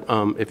 But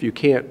if you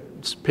can't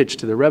pitch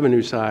to the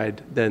revenue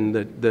side, then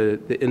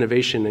the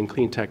innovation in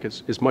clean tech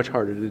is much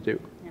harder to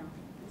do.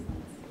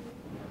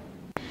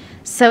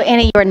 So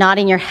Annie, you were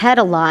nodding your head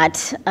a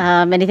lot.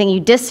 Anything you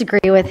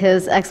disagree with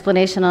his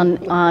explanation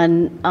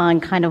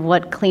on kind of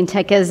what clean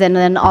tech is, and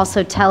then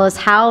also tell us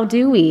how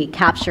do we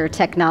capture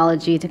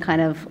technology to kind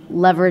of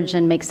leverage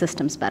and make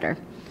systems better?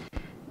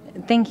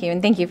 Thank you,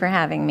 and thank you for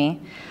having me.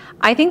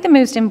 I think the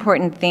most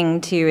important thing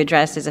to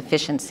address is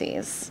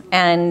efficiencies,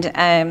 and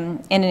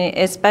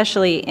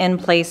especially in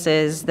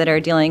places that are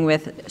dealing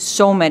with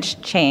so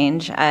much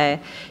change.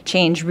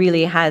 Change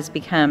really has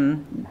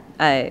become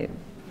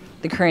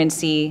the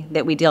currency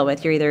that we deal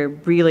with. You're either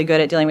really good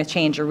at dealing with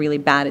change or really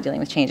bad at dealing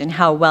with change, and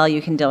how well you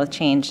can deal with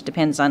change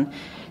depends on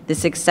the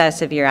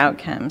success of your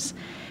outcomes.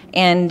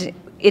 And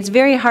it's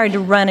very hard to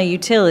run a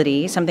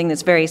utility, something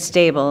that's very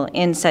stable,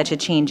 in such a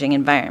changing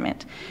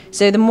environment.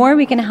 So the more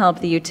we can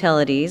help the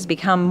utilities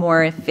become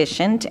more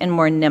efficient and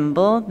more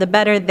nimble, the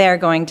better they're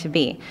going to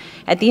be.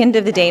 At the end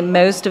of the day,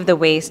 most of the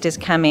waste is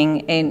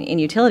coming in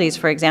utilities,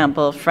 for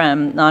example,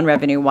 from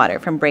non-revenue water,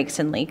 from breaks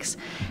and leaks,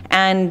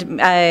 and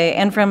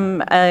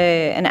from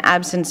an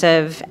absence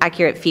of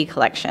accurate fee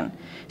collection.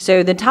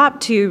 So the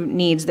top two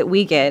needs that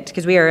we get,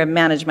 because we are a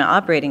management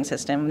operating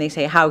system, they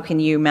say, how can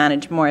you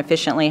manage more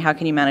efficiently, how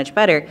can you manage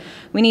better?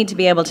 We need to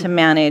be able to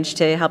manage,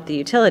 to help the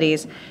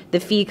utilities, the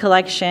fee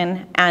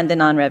collection and the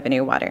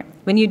non-revenue water.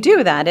 When you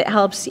do that, it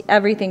helps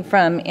everything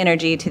from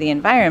energy to the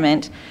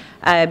environment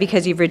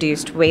because you've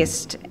reduced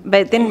waste.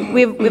 But then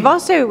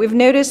we've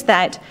noticed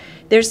that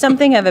there's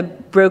something of a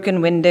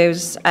broken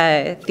windows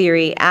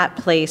theory at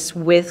place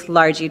with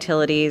large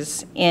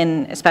utilities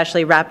in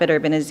especially rapid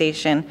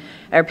urbanization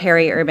or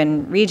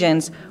peri-urban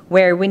regions,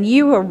 where when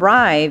you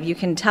arrive, you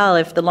can tell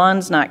if the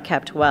lawn's not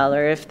kept well,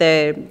 or if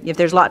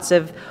there's lots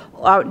of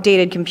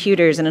outdated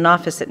computers in an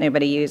office that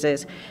nobody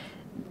uses,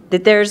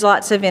 that there's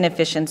lots of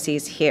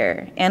inefficiencies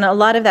here. And a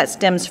lot of that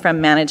stems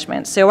from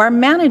management. So our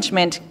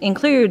management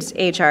includes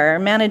HR, our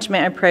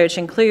management approach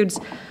includes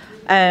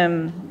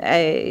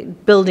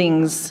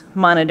buildings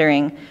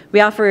monitoring. We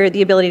offer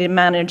the ability to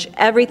manage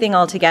everything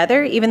all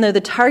together, even though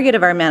the target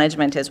of our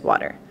management is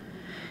water.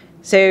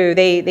 So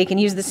they can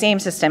use the same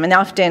system, and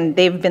often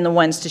they've been the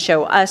ones to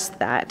show us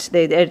that.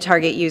 The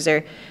target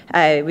user,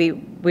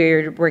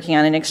 we're working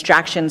on an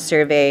extraction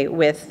survey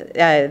with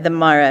the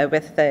MARA,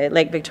 with the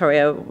Lake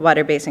Victoria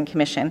Water Basin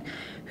Commission,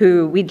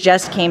 who we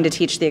just came to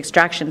teach the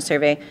extraction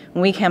survey.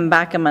 When we come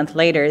back a month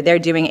later, they're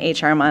doing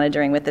HR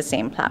monitoring with the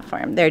same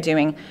platform. They're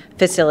doing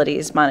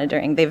facilities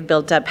monitoring. They've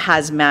built up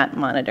hazmat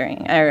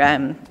monitoring.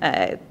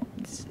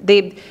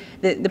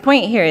 The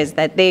point here is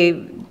that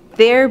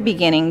they're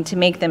beginning to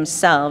make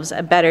themselves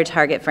a better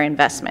target for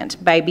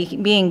investment by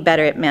being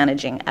better at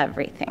managing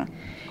everything.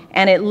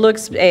 And it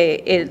looks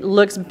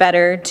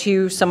better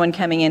to someone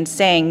coming in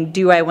saying,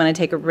 do I want to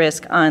take a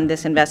risk on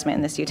this investment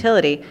in this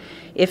utility,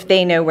 if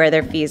they know where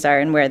their fees are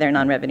and where their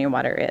non-revenue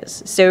water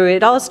is. So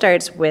it all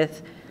starts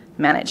with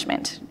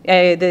management.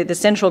 The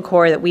central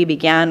core that we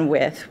began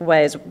with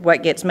was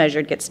what gets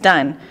measured gets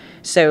done.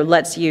 So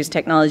let's use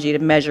technology to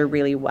measure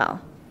really well.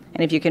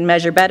 And if you can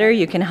measure better,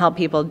 you can help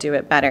people do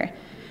it better.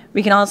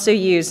 We can also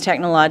use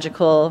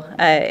technological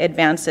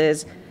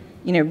advances.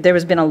 You know, there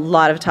has been a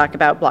lot of talk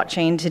about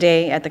blockchain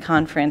today at the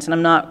conference, and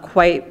I'm not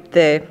quite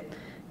the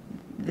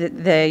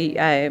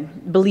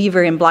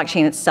believer in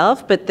blockchain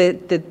itself, but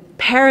the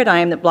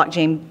paradigm that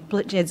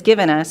blockchain has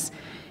given us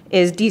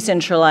is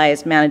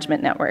decentralized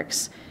management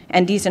networks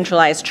and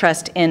decentralized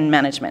trust in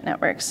management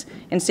networks.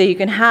 And so you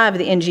can have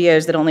the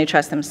NGOs that only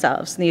trust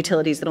themselves, and the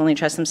utilities that only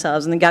trust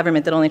themselves, and the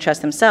government that only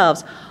trust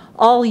themselves,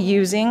 all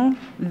using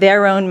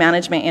their own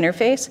management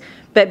interface,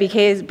 but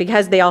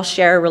because they all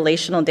share a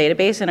relational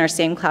database in our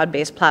same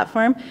cloud-based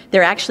platform,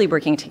 they're actually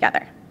working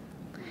together.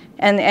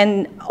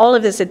 And all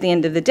of this at the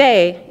end of the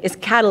day is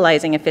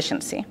catalyzing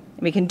efficiency.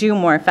 We can do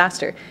more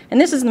faster.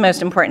 And this is the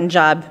most important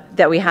job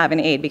that we have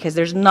in aid, because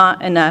there's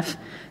not enough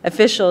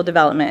official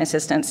development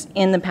assistance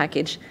in the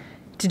package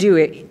to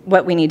do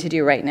what we need to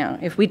do right now.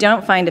 If we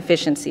don't find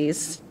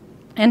efficiencies,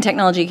 and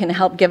technology can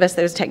help give us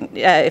those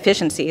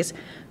efficiencies,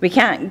 we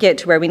can't get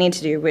to where we need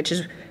to do, which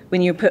is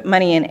when you put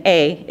money in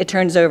A, it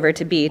turns over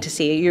to B to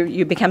C.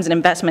 It becomes an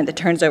investment that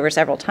turns over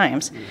several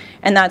times.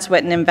 And that's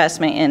what an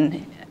investment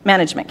in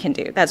management can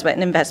do. That's what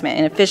an investment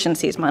in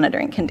efficiencies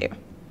monitoring can do.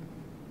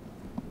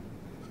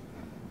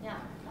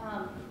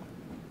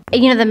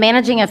 You know, the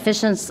managing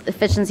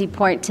efficiency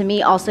point to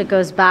me also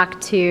goes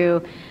back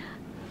to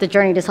the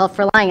journey to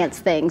self-reliance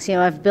things, you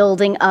know, of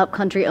building up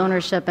country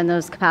ownership in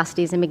those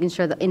capacities and making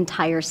sure the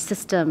entire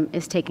system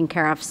is taken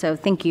care of. So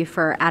thank you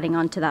for adding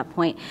on to that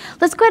point.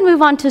 Let's go ahead and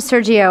move on to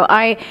Sergio.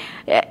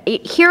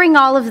 Hearing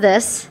all of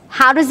this,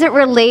 how does it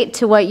relate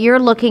to what you're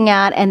looking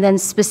at? And then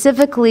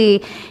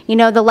specifically, you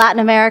know, the Latin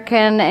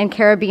American and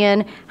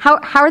Caribbean, how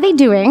are they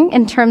doing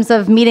in terms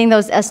of meeting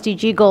those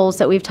SDG goals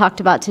that we've talked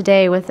about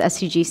today with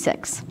SDG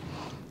 6?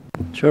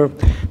 Sure.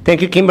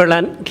 Thank you,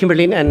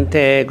 Kimberly, and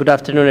good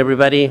afternoon,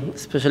 everybody,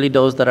 especially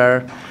those that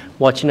are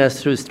watching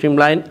us through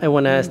Streamline. I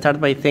want to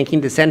start by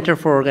thanking the Center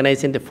for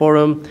organizing the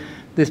forum,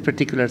 this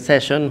particular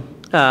session,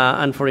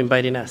 and for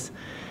inviting us.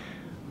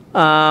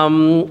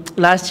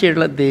 Last year,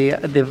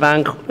 the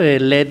bank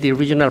led the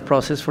regional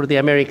process for the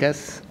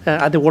Americas,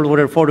 at the World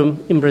Water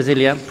Forum in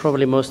Brasilia.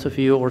 Probably most of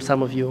you or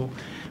some of you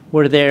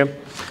were there.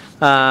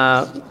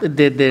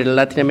 The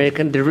Latin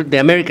American, the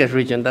Americas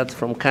region, that's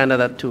from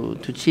Canada to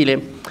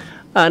Chile.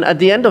 And at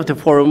the end of the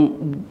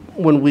forum,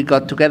 when we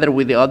got together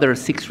with the other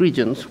 6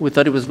 regions, we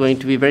thought it was going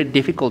to be very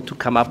difficult to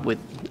come up with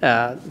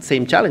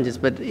same challenges,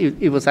 but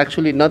it was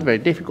actually not very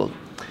difficult.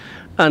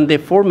 And the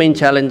 4 main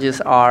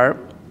challenges are,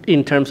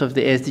 in terms of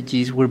the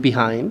SDGs, we're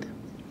behind.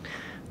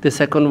 The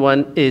second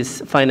one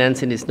is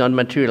financing is not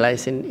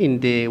materializing in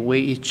the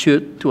way it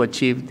should to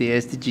achieve the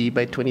SDG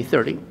by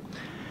 2030.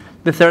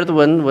 The third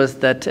one was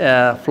that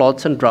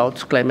floods and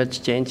droughts, climate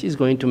change is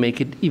going to make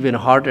it even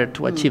harder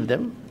to achieve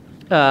them.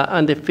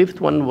 And the fifth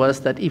one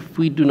was that if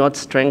we do not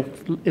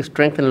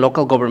strengthen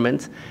local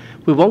governments,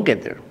 we won't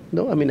get there.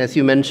 No? I mean, as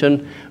you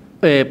mentioned,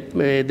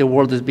 the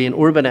world is being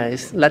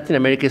urbanized. Latin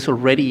America is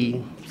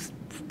already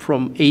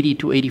from 80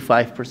 to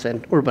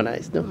 85%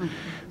 urbanized. No?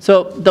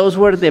 So those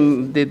were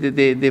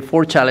the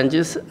 4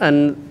 challenges.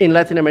 And in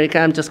Latin America,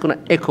 I'm just going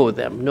to echo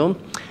them. No?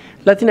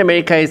 Latin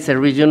America is a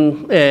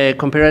region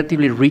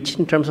comparatively rich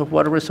in terms of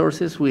water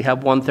resources. We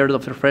have 1/3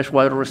 of the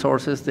freshwater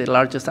resources, the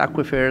largest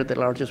aquifer, the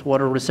largest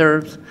water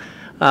reserves.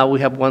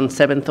 We have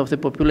 1/7 of the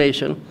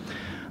population.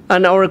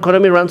 And our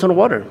economy runs on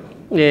water.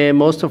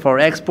 Most of our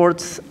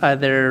exports,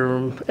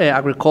 either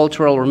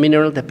agricultural or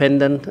mineral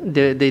dependent,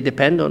 they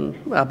depend on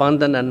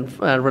abundant and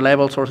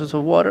reliable sources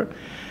of water.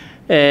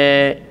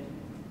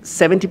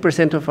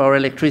 70% of our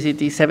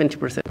electricity,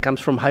 70%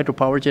 comes from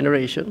hydropower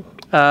generation.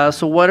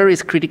 So water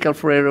is critical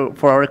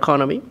for our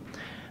economy.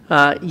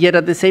 Yet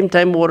at the same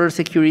time, water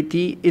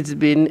security, it's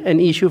been an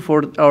issue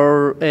for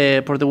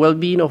the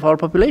well-being of our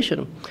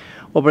population.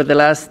 Over the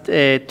last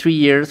 3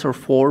 years or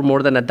 4,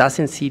 more than a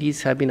dozen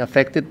cities have been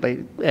affected by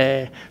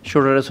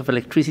shortages of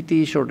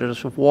electricity,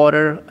 shortages of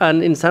water,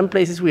 and in some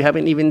places we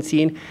haven't even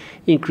seen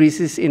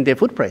increases in the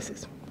food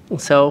prices.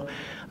 So,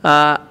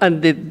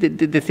 and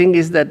the thing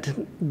is that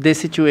this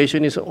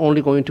situation is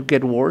only going to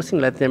get worse. In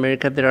Latin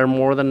America, there are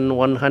more than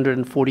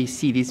 140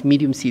 cities,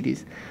 medium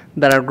cities,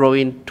 that are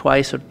growing 2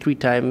 or 3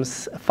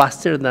 times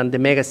faster than the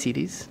mega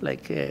cities,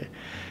 like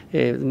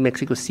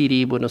Mexico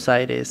City, Buenos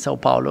Aires, Sao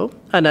Paulo,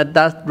 and at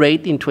that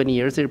rate, in 20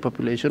 years, their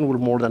population will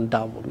more than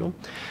double. No?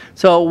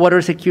 So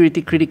water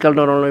security critical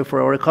not only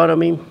for our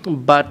economy,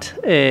 but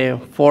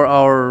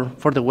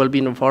for the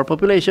well-being of our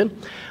population,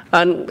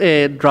 and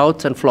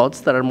droughts and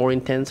floods that are more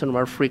intense and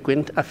more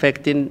frequent,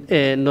 affecting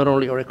not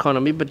only our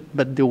economy,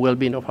 but the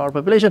well-being of our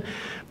population.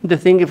 The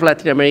thing of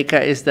Latin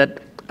America is that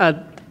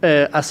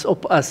as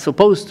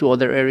opposed to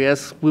other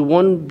areas, we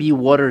won't be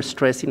water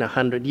stressed in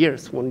 100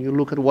 years. When you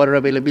look at water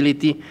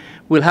availability,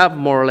 we'll have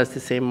more or less the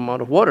same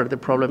amount of water. The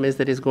problem is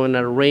that it's going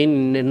to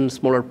rain in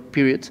smaller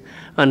periods,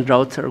 and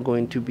droughts are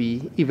going to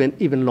be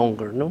even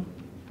longer. No,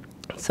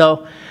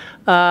 so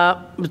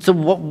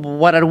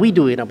what are we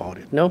doing about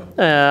it? No,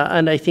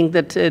 and I think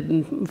that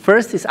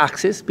first is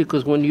access,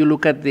 because when you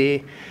look at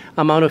the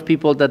amount of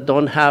people that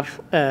don't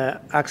have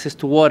access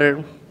to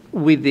water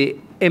with the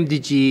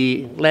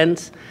MDG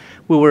lens,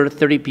 we were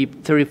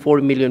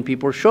 34 million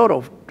people short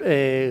of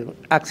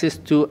access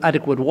to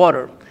adequate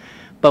water.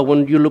 But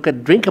when you look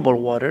at drinkable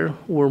water,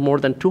 we're more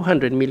than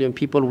 200 million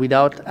people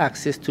without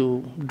access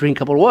to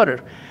drinkable water.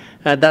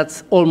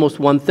 That's almost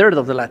 1/3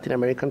 of the Latin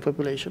American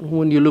population.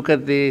 When you look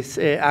at this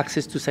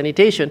access to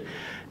sanitation,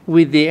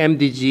 with the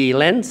MDG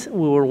lens,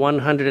 we were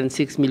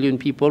 106 million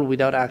people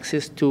without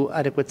access to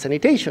adequate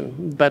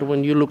sanitation. But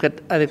when you look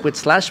at adequate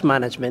slash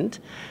management,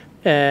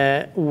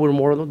 we're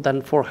more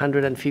than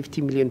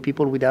 450 million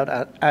people without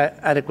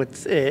adequate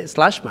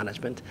slash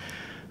management.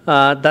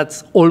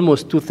 That's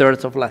almost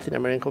 2/3 of Latin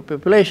American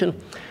population.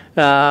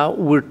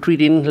 We're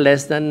treating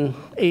less than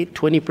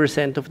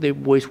 20% of the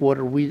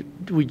wastewater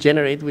we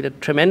generate, with a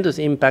tremendous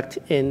impact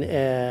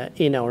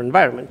in our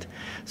environment.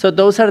 So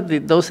those are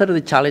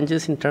the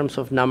challenges in terms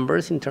of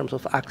numbers, in terms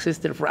of access.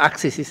 Therefore,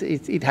 access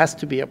it has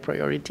to be a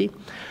priority.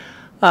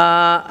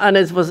 And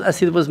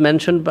as it was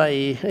mentioned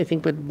by, I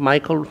think, with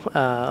Michael,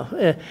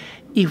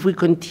 if we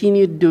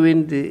continue doing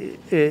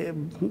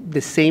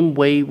the same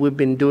way we've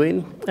been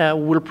doing,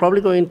 we're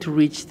probably going to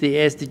reach the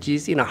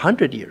SDGs in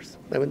 100 years.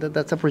 I mean,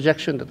 that's a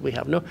projection that we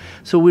have, no?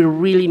 So we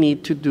really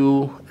need to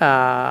do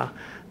a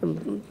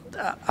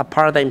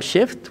paradigm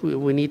shift.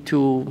 We need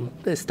to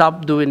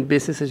stop doing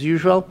business as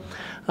usual.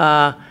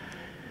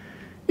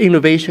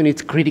 Innovation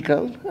is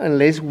critical.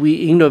 Unless we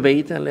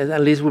innovate,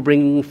 unless we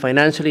bring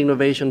financial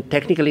innovation,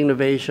 technical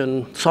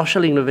innovation,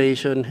 social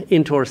innovation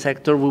into our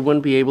sector, we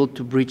won't be able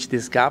to bridge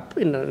this gap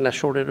in a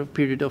shorter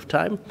period of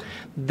time.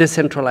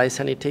 Decentralized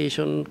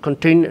sanitation,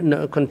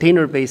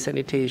 container-based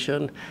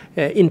sanitation,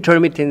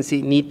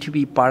 intermittency need to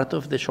be part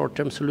of the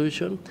short-term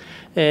solution.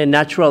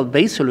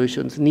 Natural-based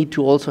solutions need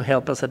to also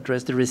help us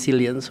address the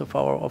resilience of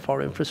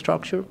our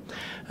infrastructure.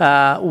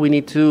 We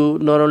need to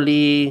not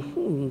only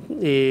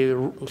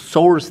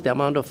source the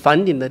amount of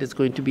funding that is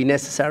going to be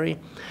necessary,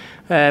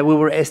 We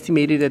were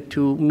estimated that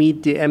to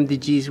meet the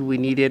MDGs, we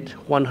needed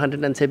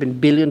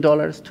 $107 billion.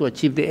 To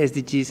achieve the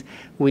SDGs,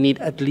 we need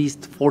at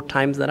least 4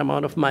 times that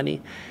amount of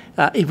money.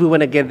 If we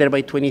want to get there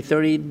by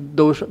 2030,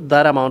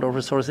 that amount of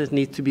resources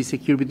needs to be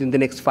secured within the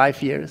next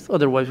 5 years.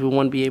 Otherwise, we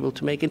won't be able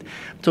to make it.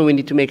 So we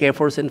need to make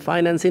efforts in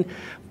financing.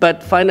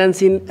 But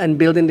financing and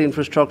building the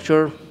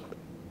infrastructure,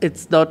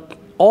 it's not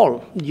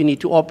all. You need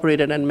to operate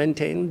it and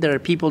maintain. There are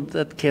people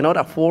that cannot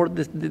afford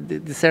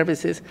the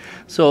services.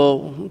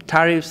 So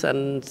tariffs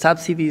and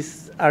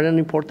subsidies are an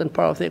important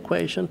part of the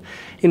equation.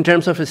 In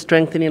terms of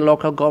strengthening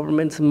local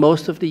governments,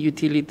 most of the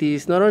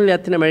utilities, not only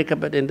Latin America,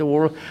 but in the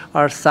world,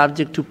 are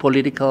subject to the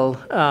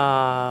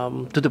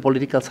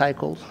political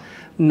cycles.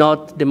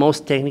 Not the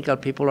most technical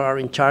people are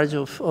in charge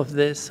of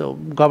this, so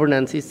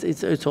governance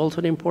it's also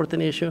an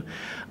important issue.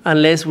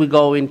 Unless we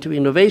go into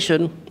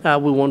innovation,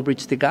 we won't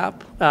bridge the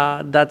gap.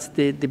 That's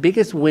the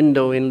biggest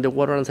window in the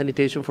water and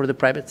sanitation for the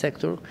private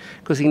sector,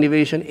 because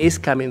innovation is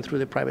coming through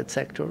the private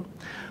sector.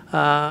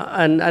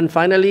 And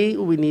finally,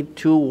 we need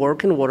to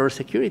work in water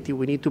security.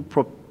 We need to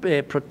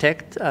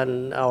protect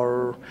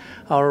our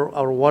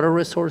water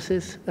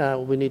resources.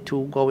 We need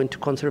to go into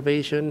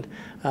conservation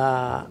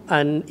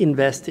and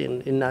invest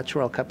in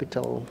natural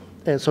capital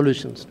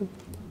solutions.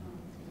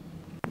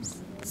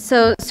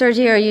 So,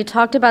 Sergio, you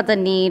talked about the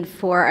need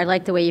for, I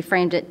like the way you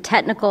framed it,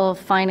 technical,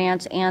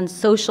 finance, and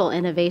social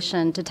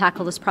innovation to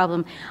tackle this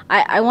problem.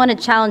 I want to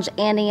challenge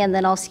Annie, and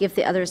then I'll see if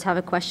the others have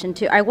a question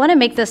too. I want to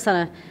make this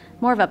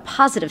more of a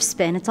positive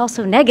spin. It's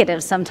also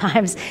negative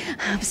sometimes.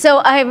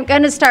 So I'm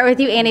going to start with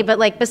you, Annie, but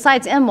like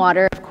besides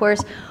M-Water, of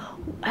course,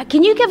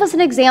 can you give us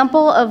an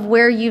example of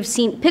where you've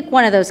seen, pick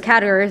one of those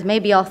categories,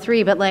 maybe all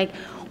 3, but like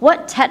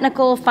what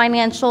technical,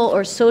 financial,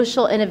 or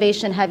social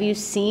innovation have you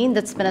seen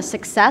that's been a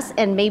success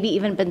and maybe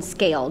even been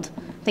scaled?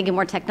 Thinking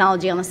more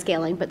technology on the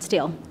scaling, but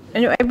still.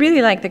 I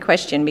really like the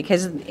question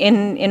because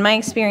in my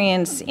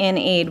experience in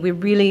aid, we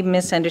really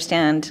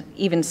misunderstand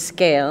even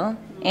scale.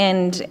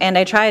 And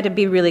I try to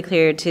be really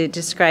clear to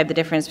describe the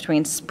difference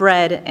between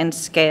spread and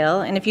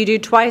scale. And if you do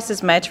twice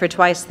as much for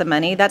twice the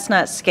money, that's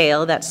not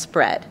scale, that's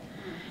spread.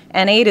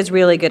 And aid is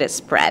really good at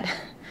spread.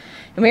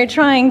 And we're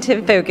trying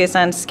to focus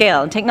on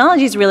scale.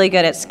 Technology is really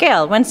good at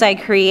scale. Once I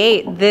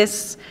create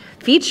this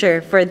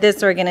feature for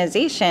this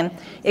organization,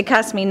 it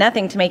costs me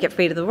nothing to make it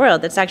free to the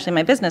world. That's actually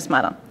my business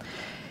model.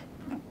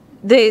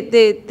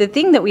 The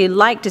thing that we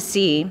like to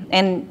see,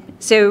 and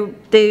so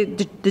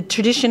the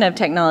tradition of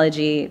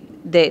technology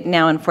that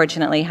now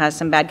unfortunately has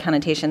some bad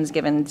connotations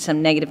given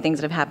some negative things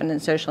that have happened in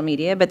social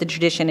media, but the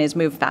tradition is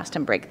move fast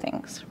and break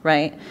things,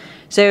 right?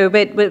 So,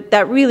 but what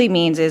that really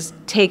means is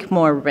take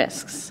more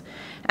risks.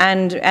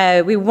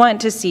 And we want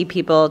to see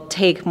people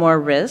take more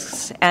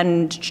risks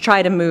and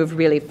try to move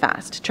really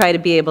fast, try to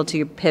be able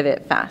to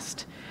pivot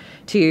fast,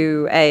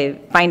 to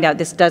find out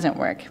this doesn't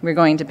work, we're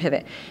going to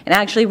pivot. And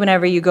actually,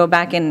 whenever you go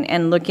back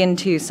and look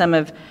into some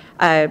of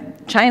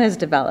China's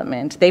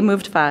development, they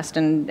moved fast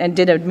and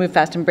did a move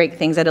fast and break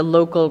things at a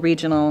local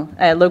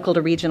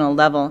to regional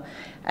level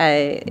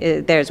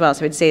there as well.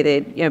 So I'd say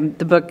that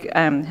the book,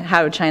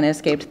 How China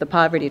Escaped the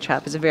Poverty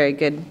Trap, is a very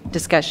good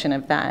discussion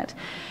of that.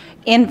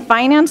 In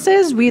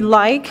finances, we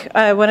like,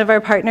 one of our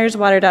partners,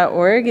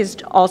 water.org, is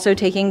also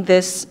taking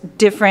this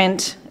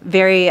different,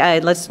 very,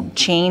 let's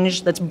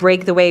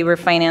break the way we're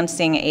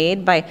financing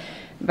aid by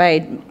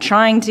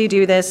trying to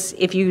do this.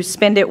 If you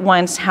spend it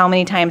once, how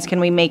many times can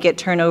we make it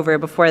turn over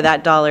before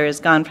that dollar is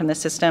gone from the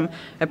system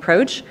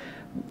approach?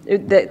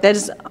 That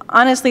is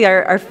honestly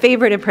our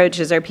favorite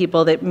approaches are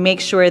people that make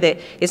sure that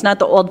it's not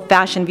the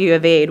old-fashioned view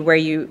of aid where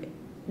you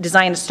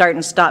design a start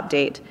and stop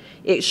date.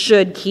 It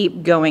should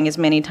keep going as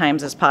many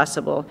times as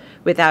possible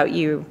without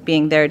you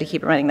being there to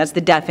keep it running. That's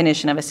the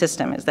definition of a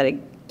system, is that it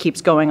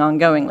keeps going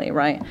ongoingly,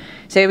 right?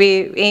 So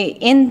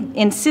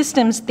in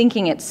systems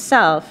thinking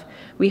itself,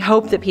 we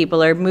hope that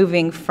people are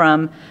moving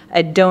from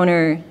a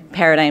donor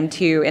paradigm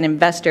to an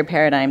investor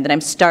paradigm, that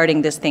I'm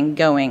starting this thing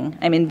going,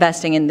 I'm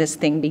investing in this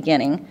thing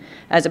beginning,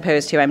 as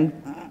opposed to I'm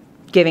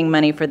giving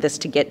money for this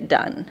to get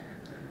done.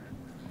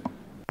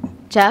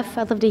 Jeff,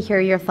 I'd love to hear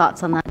your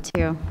thoughts on that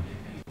too.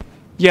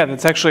 Yeah,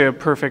 that's actually a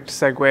perfect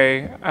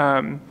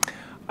segue.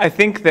 I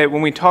think that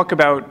when we talk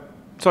about,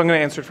 so I'm going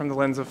to answer it from the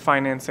lens of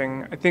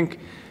financing, I think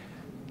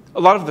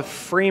a lot of the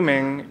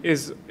framing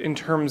is in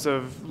terms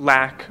of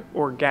lack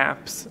or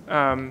gaps,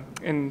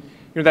 and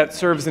that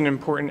serves an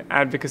important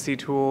advocacy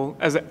tool,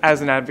 as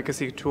an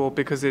advocacy tool,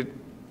 because it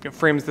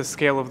frames the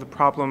scale of the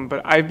problem.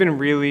 But I've been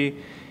really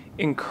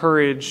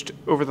encouraged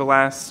over the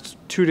last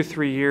 2 to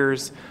 3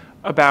 years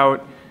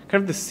about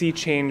kind of the sea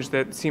change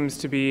that seems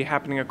to be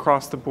happening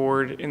across the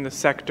board in the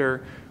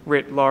sector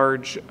writ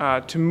large,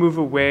 to move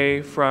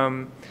away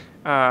from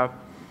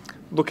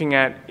looking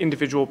at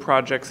individual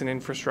projects and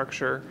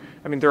infrastructure.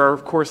 I mean, there are,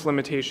 of course,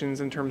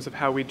 limitations in terms of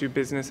how we do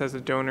business as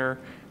a donor,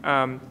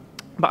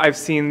 but I've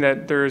seen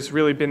that there's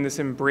really been this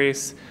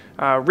embrace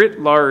writ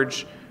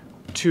large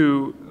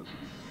to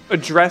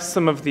address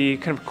some of the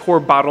kind of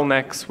core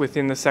bottlenecks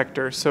within the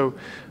sector. So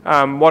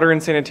water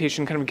and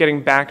sanitation, kind of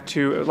getting back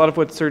to a lot of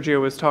what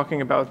Sergio was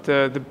talking about,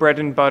 the bread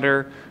and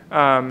butter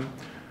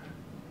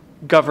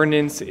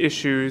governance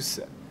issues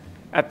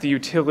at the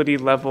utility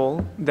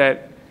level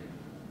that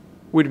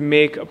would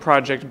make a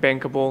project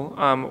bankable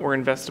or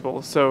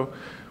investable. So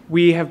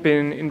we have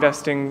been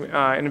investing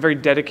in a very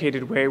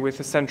dedicated way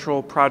with a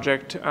central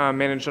project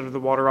managed out of the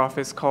Water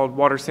Office called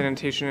Water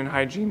Sanitation and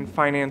Hygiene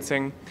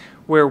Financing,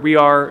 where we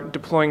are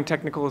deploying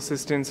technical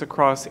assistance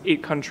across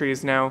 8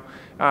 countries now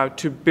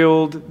to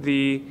build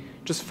the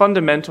just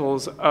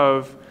fundamentals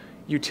of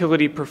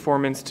utility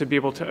performance to be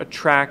able to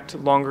attract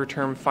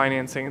longer-term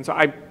financing. And so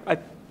I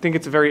think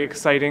it's a very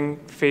exciting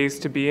phase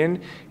to be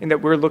in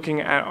that we're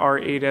looking at our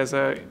aid as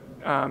in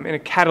a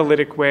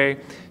catalytic way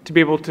to be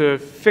able to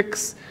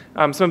fix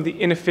some of the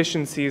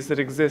inefficiencies that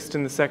exist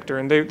in the sector.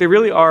 And they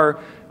really are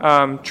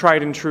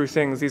tried and true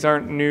things. These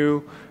aren't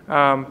new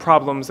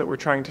problems that we're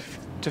trying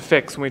to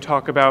fix when we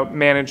talk about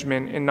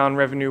management in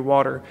non-revenue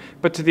water.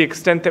 But to the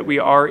extent that we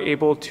are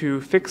able to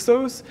fix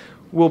those,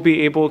 we'll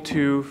be able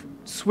to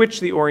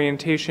switch the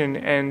orientation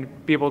and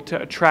be able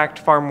to attract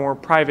far more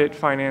private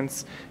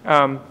finance,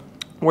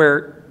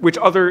 which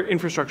other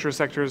infrastructure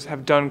sectors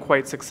have done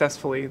quite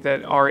successfully,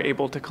 that are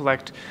able to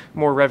collect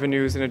more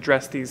revenues and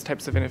address these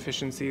types of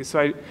inefficiencies.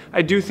 So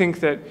I do think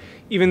that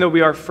even though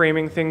we are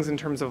framing things in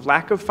terms of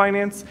lack of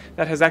finance,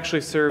 that has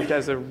actually served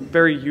as a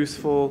very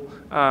useful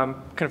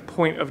kind of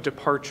point of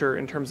departure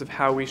in terms of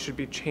how we should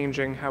be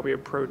changing how we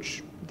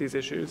approach these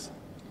issues.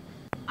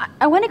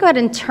 I want to go ahead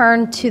and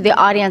turn to the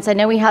audience. I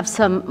know we have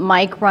some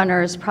mic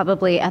runners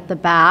probably at the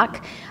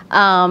back.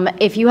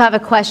 If you have a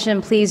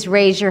question, please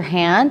raise your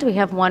hand. We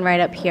have one right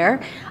up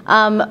here.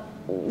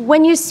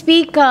 When you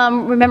speak,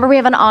 remember we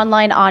have an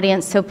online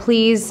audience, so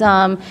please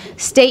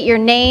state your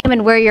name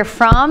and where you're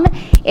from.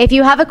 If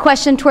you have a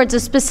question towards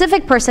a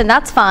specific person,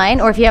 that's fine.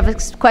 Or if you have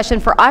a question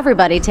for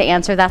everybody to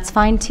answer, that's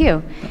fine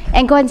too.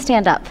 And go ahead and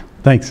stand up.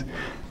 Thanks.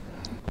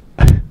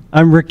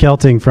 I'm Rick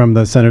Gelting from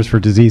the Centers for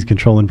Disease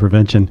Control and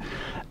Prevention.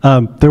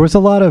 There was a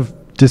lot of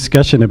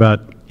discussion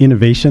about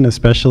innovation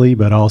especially,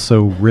 but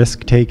also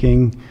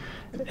risk-taking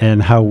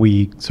and how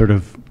we sort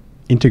of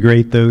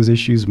integrate those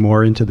issues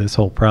more into this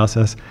whole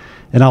process.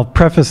 And I'll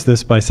preface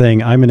this by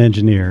saying I'm an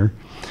engineer,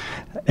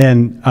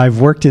 and I've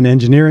worked in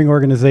engineering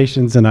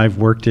organizations and I've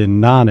worked in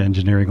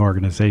non-engineering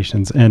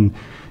organizations. And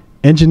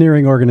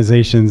engineering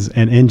organizations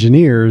and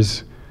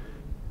engineers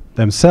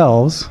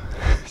themselves,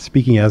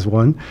 speaking as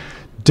one,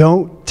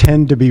 don't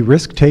tend to be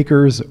risk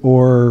takers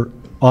or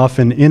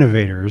often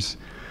innovators.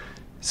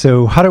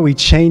 So how do we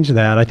change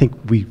that? I think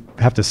we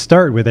have to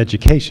start with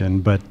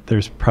education, but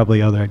there's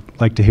probably I'd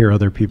like to hear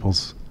other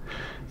people's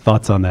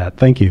thoughts on that.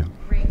 Thank you.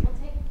 Great.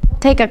 We'll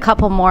take a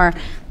couple more.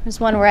 There's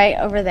one right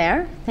over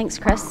there. Thanks,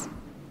 Chris.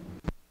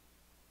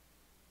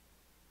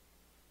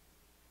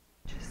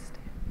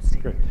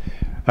 Great.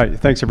 Hi,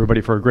 thanks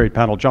everybody for a great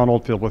panel. John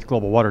Oldfield with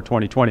Global Water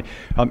 2020.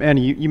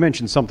 Annie, you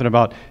mentioned something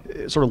about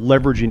sort of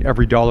leveraging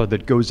every dollar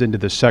that goes into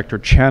the sector,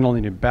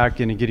 channeling it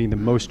back in and getting the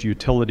most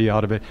utility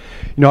out of it.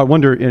 You know, I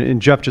wonder, and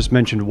Jeff just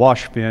mentioned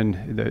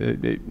WashFin,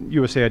 the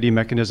USAID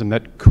mechanism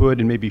that could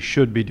and maybe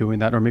should be doing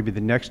that, or maybe the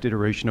next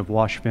iteration of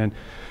WashFin.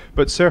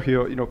 But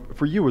Sergio, you know,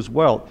 for you as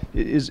well,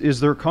 is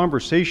there a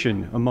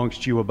conversation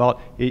amongst you about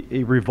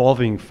a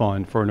revolving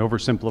fund, for an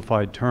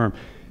oversimplified term,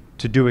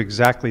 to do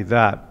exactly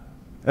that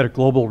at a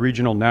global,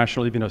 regional,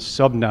 national, even a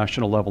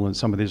sub-national level in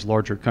some of these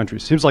larger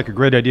countries? Seems like a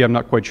great idea. I'm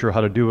not quite sure how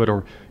to do it,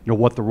 or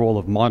what the role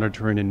of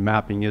monitoring and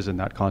mapping is in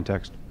that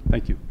context.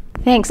 Thank you.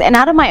 Thanks. And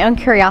out of my own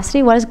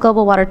curiosity, what is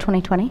Global Water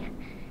 2020?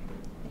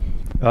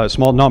 A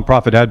small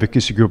nonprofit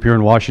advocacy group here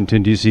in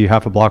Washington, D.C.,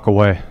 half a block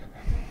away.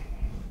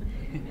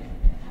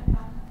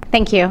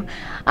 Thank you.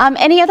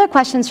 Any other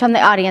questions from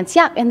the audience?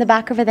 Yeah, in the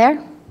back over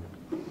there.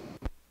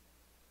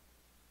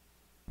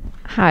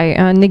 Hi,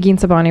 Nagin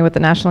Sabani with the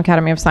National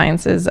Academy of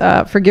Sciences.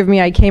 Forgive me,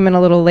 I came in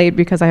a little late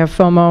because I have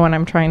FOMO and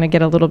I'm trying to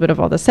get a little bit of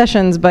all the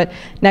sessions, but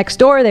next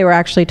door they were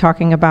actually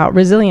talking about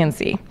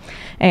resiliency.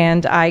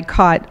 And I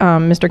caught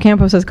Mr.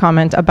 Campos's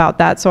comment about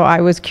that, so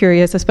I was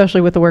curious, especially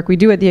with the work we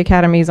do at the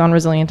academies on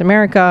Resilient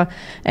America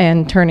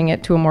and turning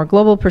it to a more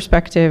global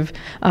perspective,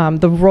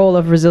 the role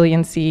of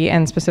resiliency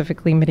and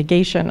specifically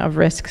mitigation of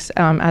risks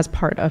as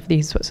part of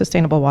these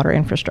sustainable water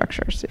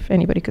infrastructures, if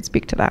anybody could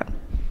speak to that.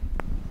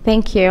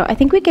 Thank you. I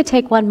think we could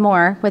take one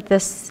more with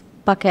this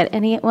bucket.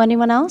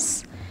 Anyone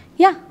else?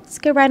 Yeah, let's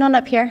go right on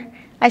up here.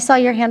 I saw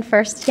your hand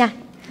first. Yeah.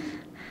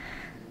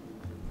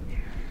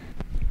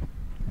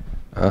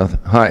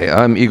 Hi,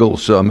 I'm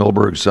Eagles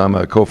Milbergs. I'm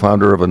a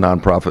co-founder of a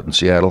nonprofit in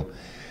Seattle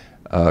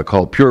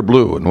called Pure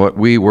Blue, and what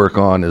we work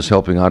on is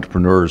helping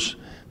entrepreneurs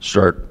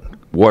start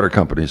water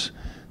companies.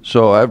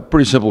 So I have a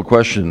pretty simple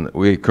question.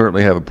 We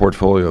currently have a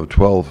portfolio of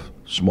 12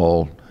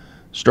 small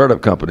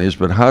startup companies,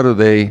 but how do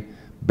they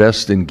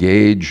best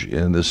engage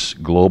in this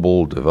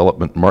global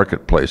development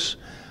marketplace?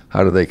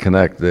 How do they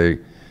connect? They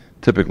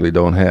typically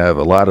don't have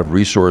a lot of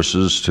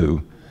resources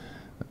to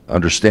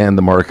understand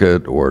the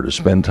market or to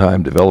spend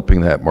time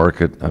developing that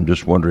market. I'm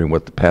just wondering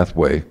what the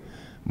pathway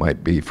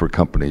might be for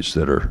companies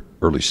that are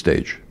early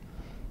stage?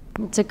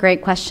 It's a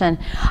great question.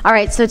 All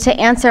right, so to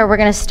answer, we're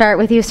going to start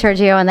with you,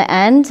 Sergio, in the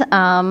end.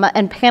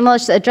 And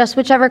panelists, address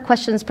whichever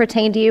questions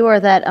pertain to you or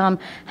that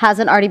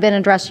hasn't already been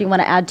addressed you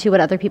want to add to what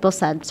other people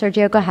said.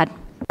 Sergio, go ahead.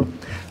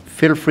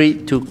 Feel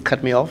free to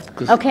cut me off,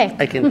 because Okay.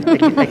 I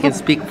can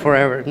speak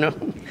forever. No,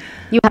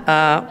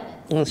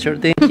 sure.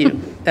 Thank you.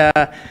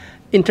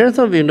 In terms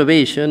of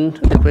innovation,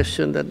 the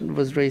question that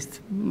was raised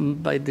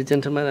by the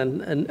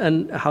gentleman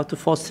and how to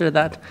foster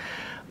that,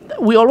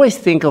 we always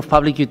think of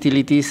public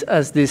utilities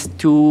as these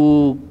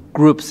two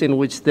groups in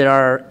which there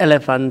are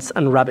elephants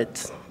and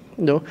rabbits.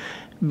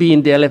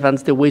 Being the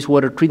elephants, the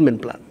wastewater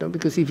treatment plant.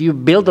 Because if you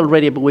build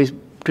already a waste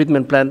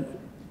treatment plant,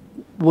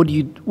 what do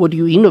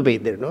you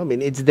innovate there? I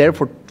mean, it's there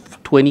for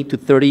 20 to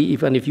 30,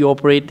 and if you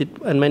operate it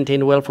and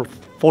maintain well for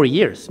 4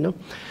 years.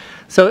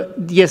 So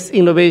yes,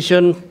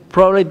 innovation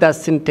probably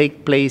doesn't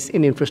take place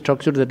in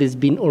infrastructure that is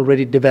being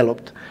already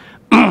developed.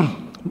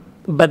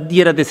 But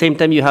yet at the same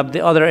time, you have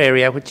the other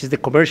area, which is the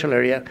commercial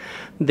area,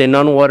 the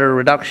non-water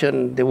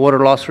reduction, the water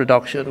loss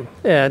reduction,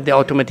 the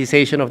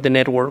automatization of the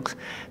networks,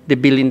 the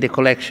billing, the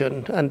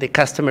collection, and the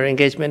customer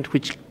engagement,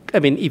 which, I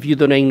mean, if you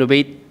don't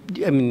innovate,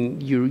 I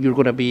mean, you're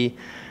going to be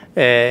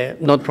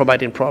not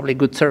providing probably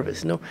good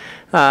service.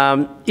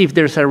 If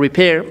there's a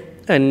repair,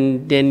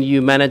 and then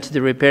you manage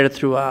the repair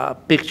through a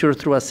picture,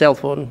 through a cell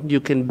phone,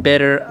 you can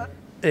better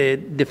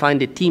define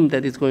the team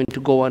that is going to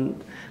go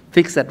and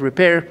fix that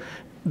repair.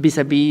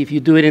 Vis-a-vis, if you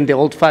do it in the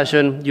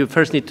old-fashioned, you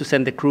first need to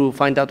send the crew,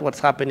 find out what's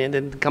happening, and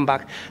then come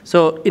back.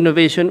 So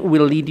innovation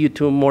will lead you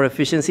to more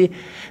efficiency.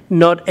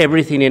 Not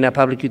everything in a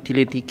public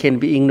utility can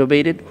be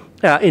innovated.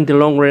 In the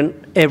long run,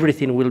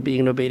 everything will be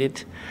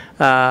innovated.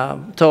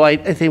 So I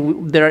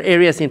think there are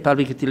areas in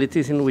public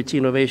utilities in which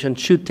innovation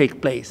should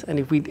take place, and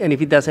if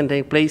it doesn't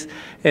take place,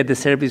 the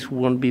service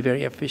won't be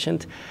very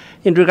efficient.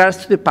 In regards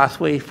to the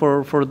pathway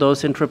for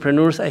those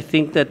entrepreneurs, I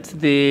think that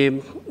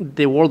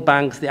the World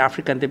Banks, the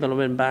African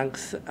Development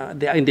Banks,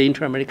 the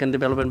Inter-American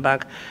Development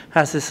Bank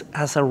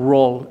has a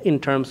role in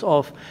terms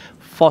of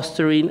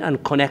fostering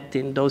and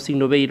connecting those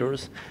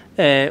innovators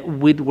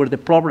with where the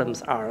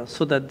problems are,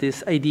 so that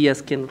these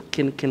ideas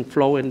can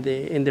flow in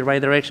the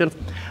right direction.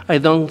 I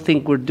don't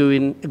think we're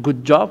doing a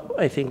good job.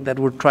 I think that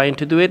we're trying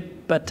to do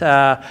it, but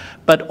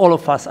all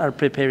of us are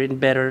preparing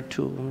better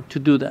to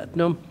do that.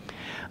 No.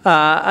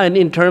 And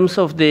in terms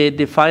of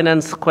the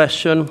finance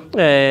question,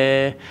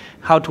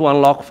 how to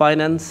unlock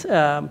finance,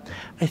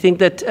 I think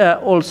that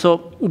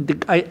also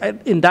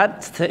in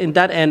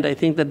that end, I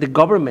think that the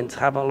governments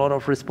have a lot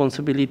of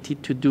responsibility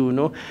to do.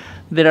 No,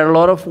 there are a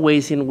lot of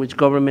ways in which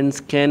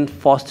governments can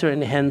foster,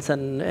 enhance,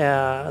 and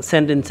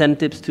send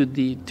incentives to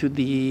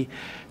the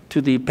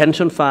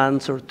pension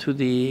funds or to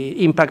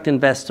the impact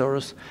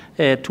investors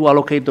to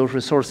allocate those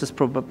resources,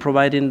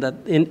 providing that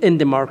in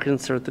the market in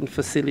certain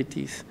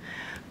facilities.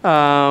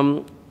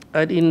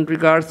 And in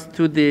regards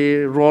to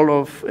the role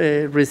of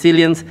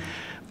resilience,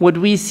 what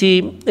we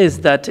see is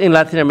that in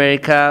Latin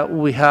America,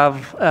 we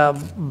have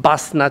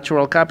vast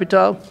natural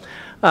capital,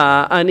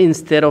 and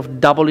instead of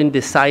doubling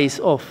the size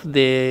of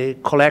the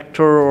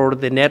collector or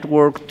the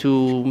network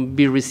to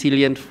be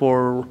resilient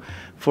for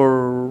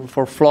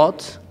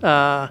floods,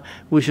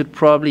 we should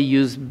probably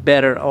use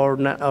better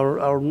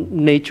our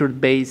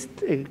nature-based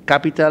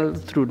capital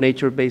through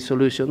nature-based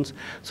solutions,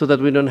 so that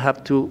we don't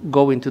have to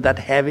go into that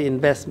heavy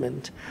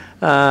investment.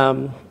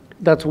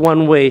 That's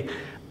one way,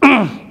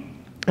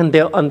 and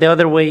the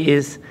other way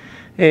is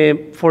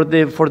for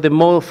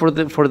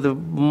the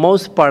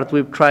most part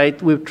we've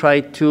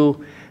tried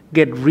to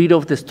get rid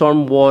of the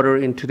storm water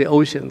into the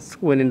oceans,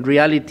 when in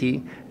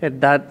reality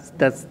that's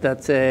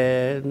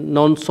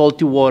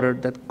non-salty water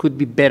that could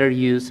be better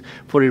used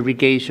for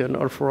irrigation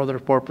or for other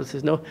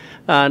purposes. No,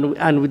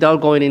 and without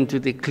going into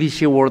the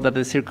cliche word of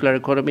the circular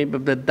economy,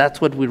 but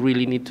that's what we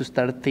really need to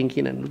start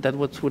thinking, and that's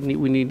what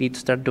we need to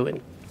start doing.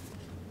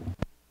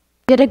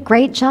 You did a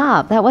great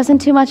job. That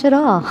wasn't too much at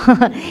all.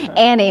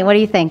 Annie, what do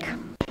you think?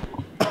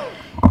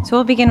 So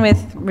we'll begin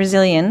with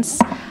resilience.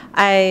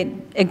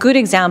 A good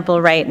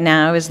example right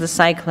now is the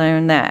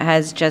cyclone that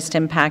has just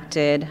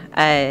impacted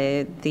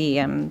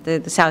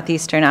the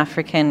southeastern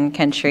African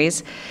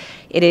countries.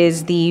 It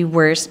is the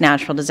worst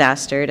natural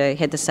disaster to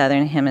hit the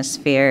southern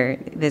hemisphere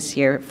this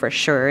year for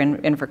sure,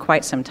 and for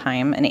quite some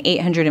time. An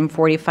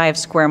 845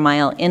 square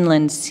mile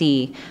inland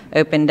sea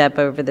opened up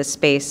over the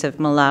space of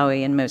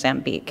Malawi and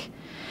Mozambique.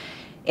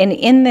 And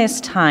in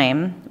this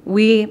time,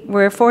 we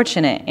were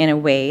fortunate in a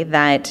way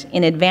that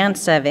in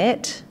advance of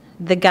it,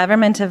 the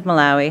government of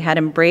Malawi had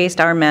embraced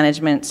our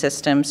management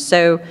system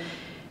so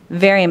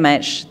very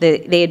much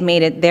that they had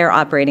made it their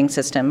operating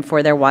system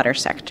for their water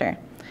sector.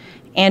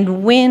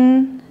 And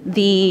when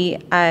the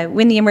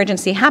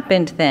emergency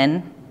happened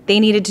then, they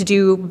needed to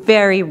do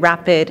very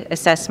rapid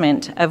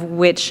assessment of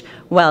which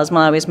wells,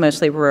 Malawi is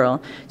mostly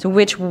rural, so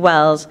which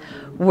wells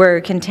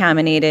were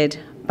contaminated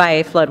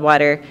by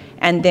floodwater,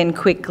 and then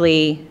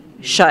quickly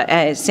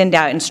send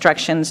out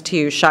instructions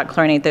to shock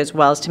chlorinate those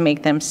wells to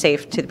make them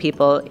safe to the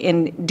people,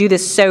 and do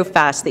this so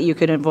fast that you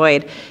could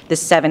avoid the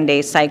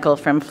 7-day cycle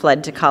from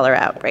flood to cholera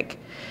outbreak.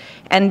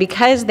 And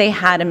because they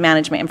had a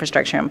management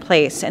infrastructure in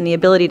place and the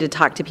ability to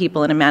talk to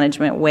people in a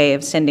management way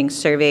of sending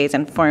surveys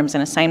and forms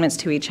and assignments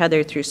to each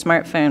other through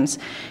smartphones,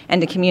 and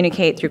to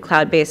communicate through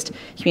cloud-based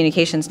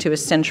communications to a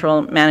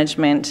central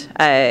management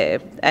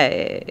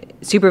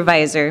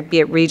supervisor, be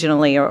it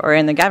regionally or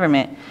in the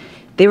government,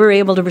 they were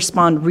able to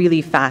respond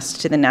really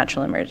fast to the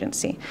natural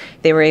emergency.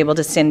 They were able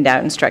to send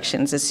out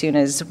instructions as soon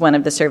as one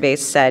of the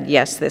surveys said,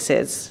 yes, this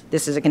is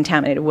a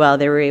contaminated well.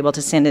 They were able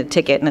to send a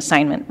ticket and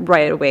assignment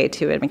right away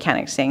to a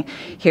mechanic saying,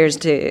 here's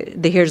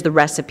the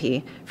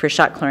recipe for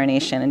shock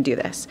chlorination, and do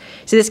this.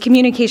 So this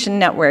communication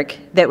network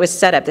that was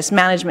set up, this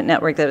management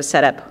network that was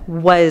set up,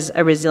 was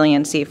a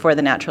resiliency for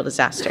the natural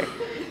disaster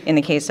in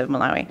the case of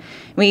Malawi.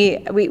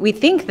 We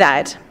think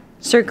that,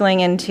 circling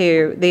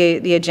into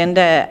the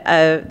agenda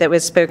that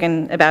was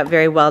spoken about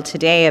very well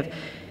today, of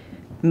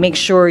make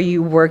sure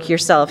you work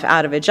yourself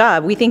out of a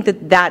job, we think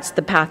that that's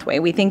the pathway.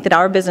 We think that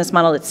our business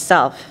model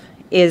itself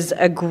is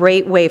a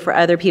great way for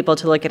other people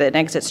to look at an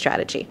exit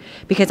strategy,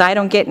 because I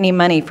don't get any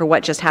money for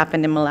what just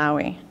happened in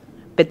Malawi,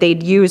 but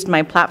they'd used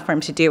my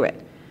platform to do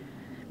it.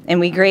 And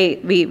we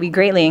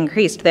greatly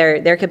increased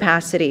their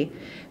capacity.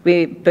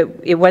 But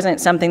it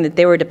wasn't something that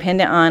they were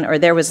dependent on, or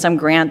there was some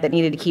grant that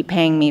needed to keep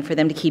paying me for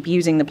them to keep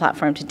using the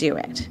platform to do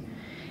it.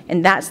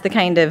 And that's the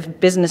kind of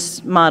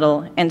business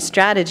model and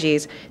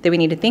strategies that we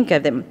need to think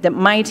of, that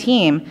my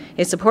team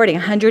is supporting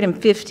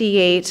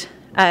 158,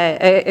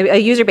 a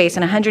user base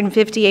in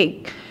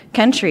 158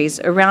 countries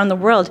around the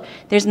world.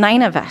 There's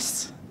 9 of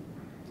us.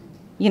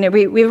 You know,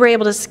 we were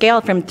able to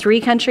scale from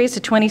 3 countries to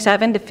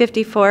 27 to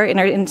 54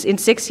 in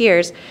 6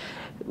 years.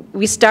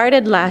 We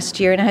started last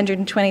year in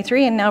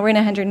 123, and now we're in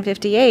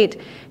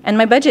 158, and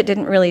my budget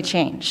didn't really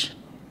change.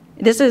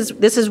 This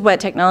is what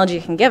technology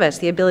can give us,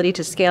 the ability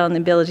to scale and the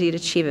ability to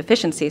achieve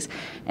efficiencies.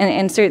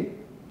 And so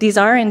these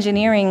are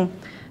engineering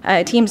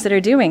teams that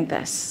are doing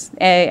this.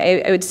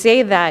 I would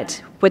say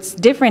that what's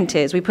different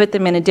is we put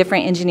them in a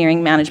different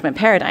engineering management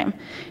paradigm,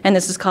 and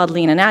this is called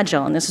lean and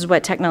agile, and this is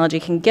what technology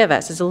can give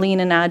us, is a lean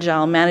and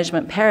agile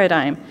management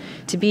paradigm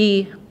to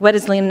be what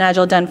is lean and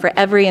agile done for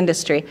every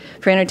industry,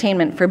 for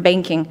entertainment, for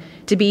banking,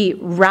 to be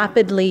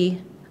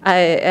rapidly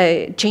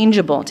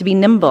changeable, to be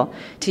nimble,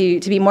 to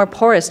be more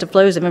porous to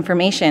flows of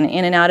information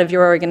in and out of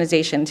your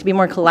organization, to be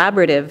more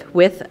collaborative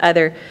with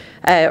other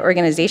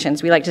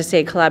organizations. We like to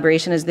say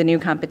collaboration is the new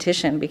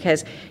competition,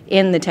 because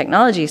in the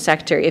technology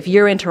sector, if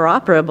you're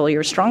interoperable,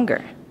 you're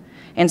stronger.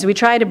 And so we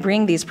try to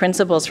bring these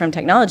principles from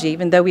technology,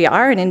 even though we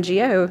are an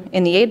NGO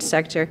in the aid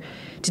sector,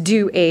 to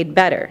do aid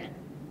better.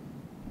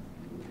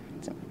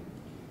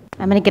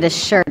 I'm going to get a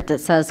shirt that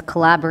says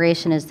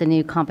collaboration is the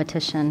new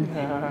competition.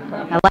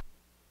 I like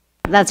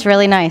That's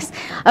really nice.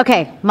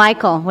 Okay,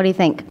 Michael, what do you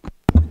think?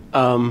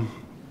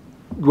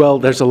 Well,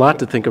 there's a lot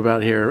to think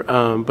about here,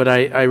 but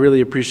I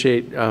really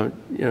appreciate, you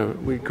know,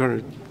 we're going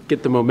to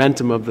get the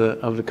momentum of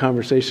the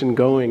conversation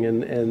going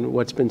and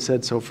what's been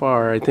said so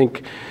far. I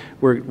think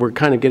we're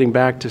kind of getting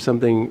back to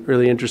something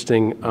really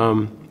interesting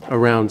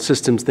around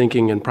systems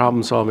thinking and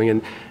problem solving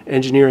and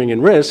engineering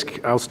and risk.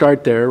 I'll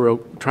start there. We'll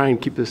try and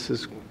keep this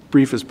as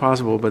brief as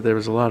possible, but there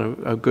was a lot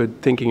of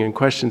good thinking and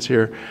questions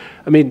here.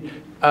 I mean,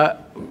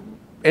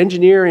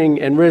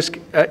 engineering and risk,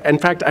 in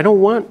fact, I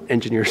don't want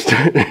engineers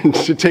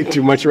to take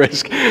too much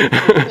risk,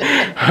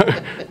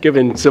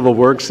 given civil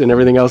works and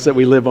everything else that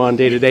we live on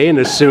day to day and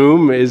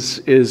assume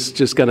is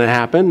just going to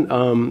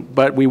happen.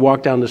 But we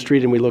walk down the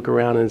street and we look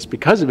around, and it's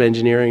because of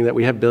engineering that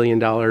we have $1 billion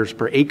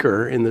per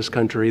acre in this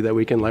country that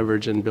we can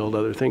leverage and build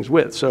other things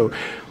with. So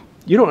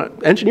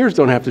engineers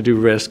don't have to do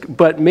risk,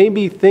 but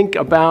maybe think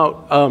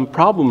about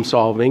problem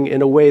solving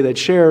in a way that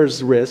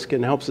shares risk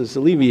and helps us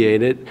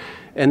alleviate it.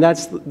 And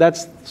that's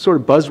sort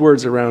of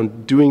buzzwords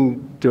around doing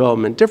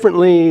development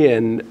differently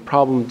and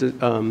what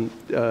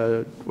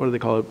do they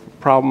call it?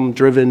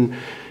 Problem-driven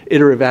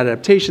iterative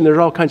adaptation. There's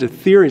all kinds of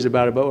theories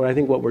about it, but I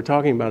think what we're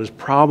talking about is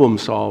problem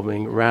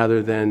solving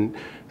rather than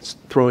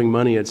throwing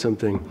money at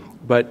something.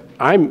 But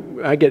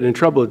I get in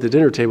trouble at the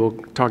dinner table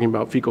talking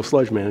about fecal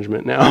sludge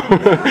management now.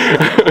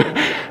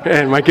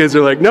 And my kids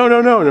are like, no,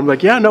 no, no. And I'm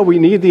like, yeah, no, we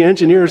need the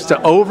engineers to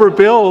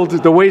overbuild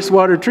the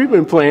wastewater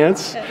treatment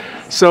plants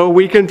so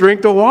we can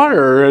drink the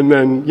water. And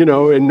then, you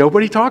know, and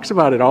nobody talks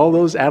about it. All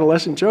those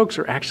adolescent jokes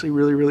are actually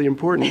really, really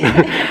important.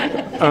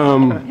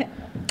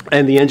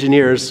 And the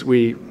engineers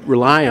we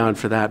rely on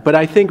for that. But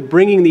I think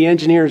bringing the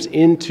engineers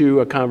into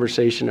a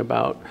conversation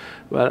about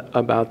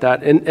that,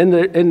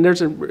 and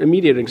there's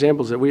immediate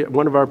examples that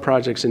one of our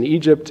projects in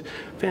Egypt,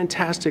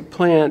 fantastic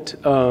plant,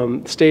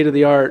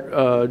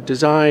 state-of-the-art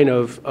design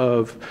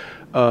of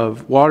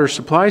water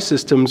supply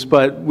systems,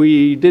 but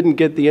we didn't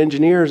get the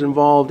engineers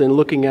involved in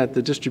looking at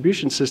the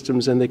distribution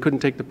systems, and they couldn't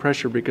take the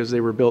pressure because they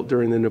were built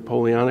during the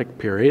Napoleonic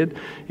period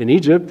in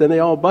Egypt, and they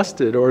all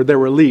busted, or there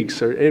were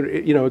leaks, or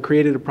it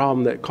created a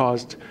problem that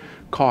caused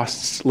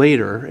costs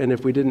later. And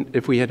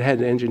if we had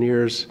had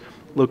engineers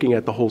looking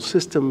at the whole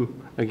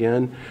system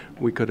again,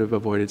 we could have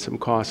avoided some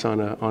costs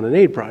on an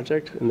aid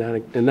project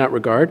in that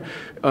regard.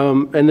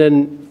 And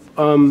then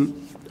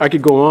I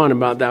could go on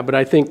about that, but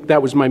I think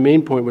that was my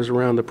main point, was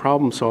around the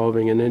problem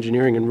solving and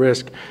engineering and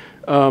risk.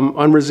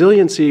 On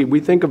resiliency,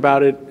 we think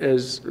about it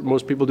as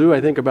most people do.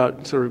 I think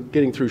about sort of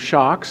getting through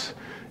shocks,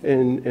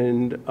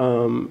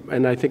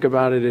 and I think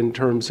about it in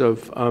terms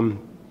of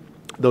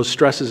those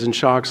stresses and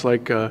shocks,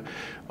 like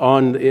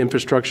on the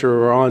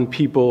infrastructure or on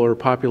people or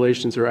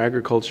populations or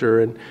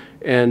agriculture, and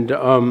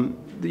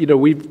you know,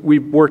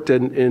 we've worked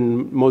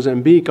in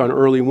Mozambique on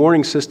early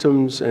warning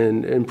systems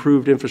and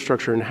improved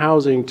infrastructure and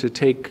housing to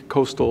take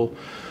coastal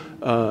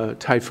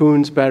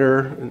typhoons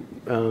better.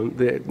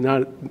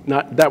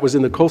 That was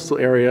in the coastal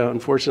area,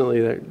 unfortunately.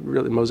 That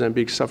really,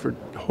 Mozambique suffered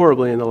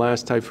horribly in the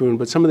last typhoon.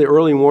 But some of the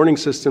early warning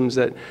systems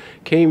that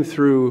came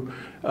through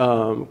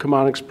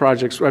Commonics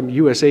projects,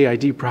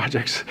 USAID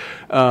projects,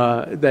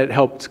 that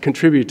helped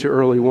contribute to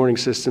early warning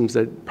systems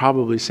that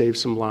probably saved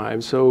some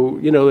lives. So,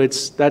 you know,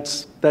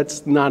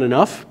 that's not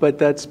enough, but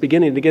that's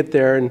beginning to get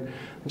there. And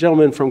the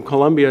gentleman from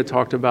Colombia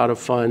talked about a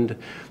fund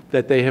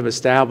that they have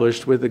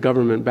established with the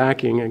government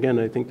backing. Again,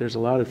 I think there's a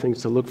lot of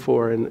things to look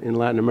for in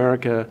Latin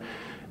America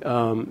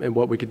and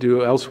what we could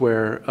do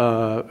elsewhere.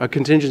 A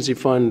contingency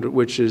fund,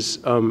 which is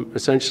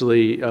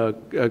essentially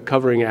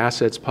covering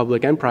assets,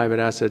 public and private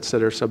assets,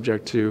 that are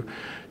subject to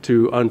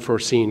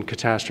unforeseen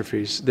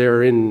catastrophes.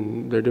 They're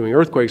doing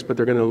earthquakes, but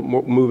they're going to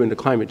move into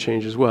climate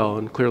change as well.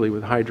 And clearly,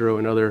 with hydro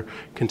and other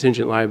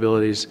contingent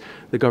liabilities,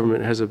 the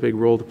government has a big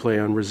role to play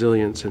on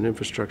resilience and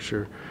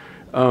infrastructure.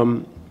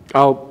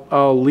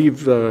 I'll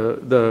leave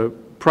the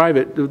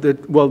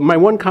private. Well, my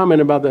one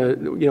comment about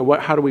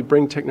how do we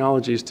bring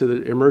technologies to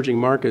the emerging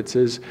markets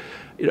is,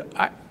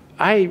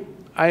 I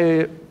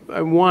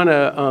want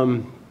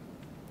to.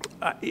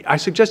 I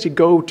suggest you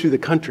go to the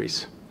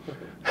countries,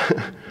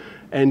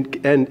 and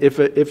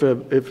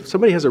if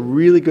somebody has a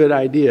really good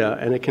idea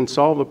and it can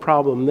solve a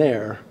problem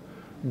there,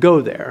 go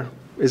there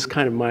is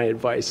kind of my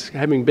advice.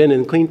 Having been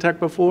in clean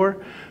tech before.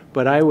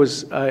 But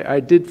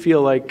I did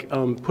feel like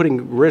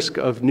putting risk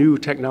of new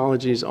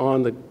technologies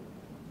on the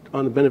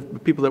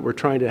people that we're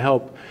trying to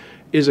help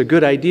is a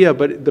good idea,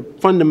 but the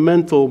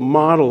fundamental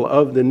model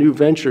of the new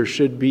venture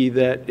should be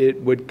that it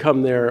would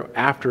come there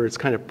after it's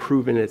kind of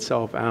proven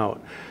itself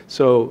out.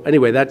 So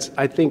anyway,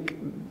 I think,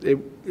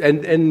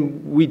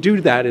 and we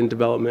do that in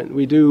development.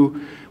 We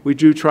do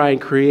try and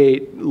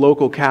create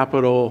local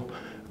capital,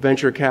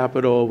 venture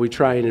capital. We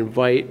try and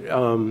invite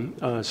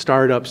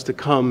startups to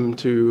come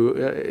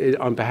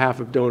on behalf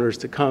of donors,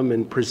 to come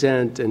and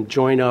present and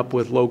join up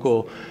with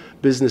local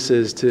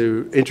businesses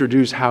to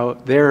introduce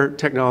their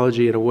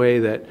technology in a way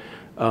that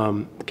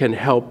can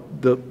help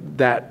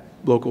that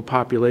local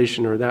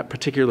population or that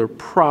particular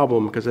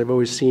problem, because I've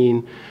always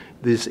seen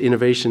these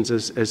innovations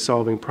as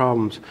solving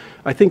problems.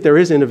 I think there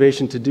is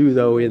innovation to do,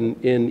 though,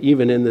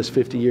 even in this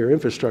 50-year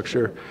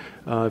infrastructure.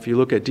 If you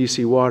look at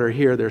DC Water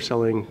here, they're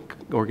selling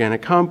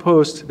organic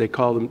compost. They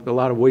call them, a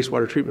lot of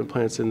wastewater treatment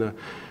plants in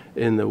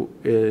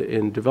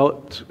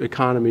developed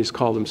economies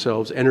call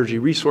themselves energy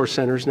resource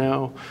centers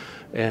now,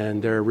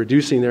 and they're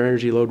reducing their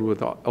energy load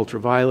with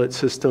ultraviolet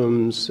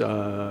systems.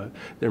 They're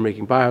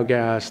making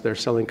biogas. They're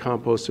selling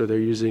compost, or they're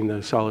using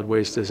the solid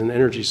waste as an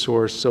energy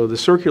source. So the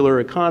circular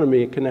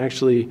economy can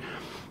actually,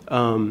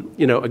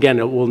 again,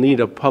 it will need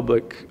a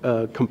public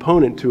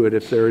component to it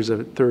if there is a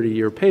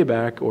 30-year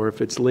payback, or if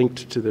it's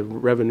linked to the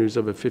revenues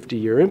of a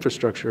 50-year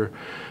infrastructure.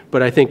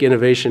 But I think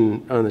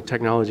innovation on the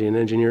technology and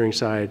engineering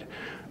side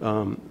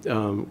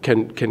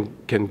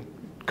can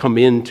come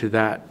into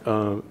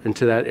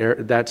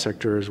that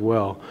sector as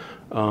well.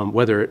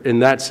 Whether in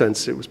that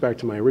sense, it was back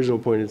to my original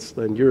point,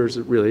 and yours,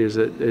 it really is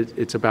that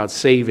it's about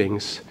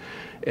savings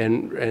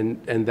and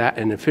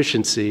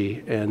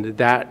efficiency, and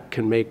that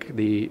can make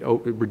it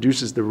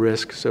reduces the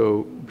risk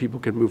so people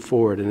can move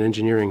forward, and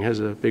engineering has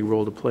a big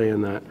role to play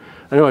in that.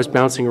 I know I was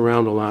bouncing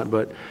around a lot,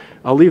 but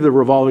I'll leave the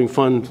revolving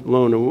fund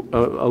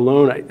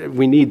alone.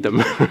 We need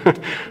them.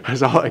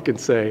 That's all I can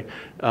say.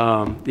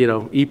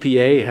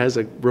 EPA has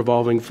a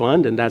revolving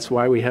fund, and that's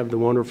why we have the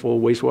wonderful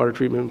wastewater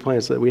treatment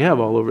plants that we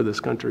have all over this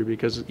country,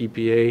 because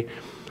EPA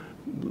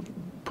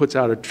puts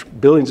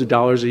out billions of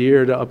dollars a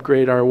year to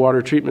upgrade our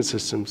water treatment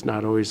systems.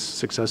 Not always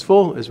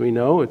successful, as we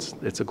know.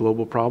 It's a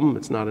global problem.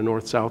 It's not a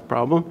north-south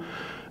problem.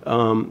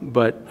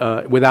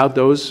 But without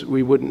those,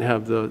 we wouldn't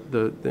have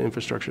the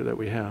infrastructure that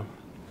we have.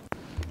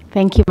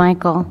 Thank you,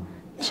 Michael.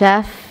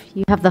 Jeff,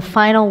 you have the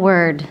final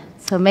word,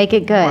 so make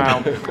it good.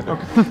 Wow.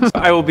 Okay. So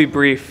I will be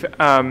brief.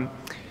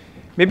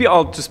 Maybe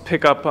I'll just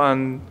pick up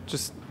on,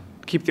 just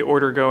keep the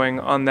order going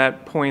on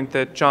that point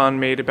that John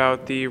made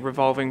about the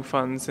revolving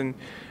funds. And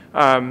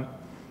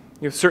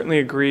certainly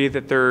agree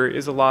that there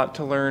is a lot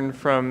to learn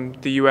from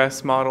the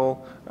U.S.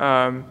 model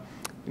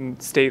in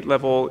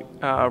state-level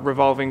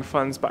revolving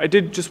funds. But I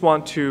did just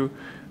want to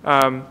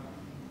kind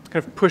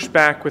of push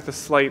back with a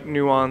slight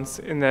nuance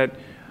in that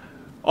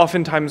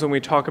oftentimes when we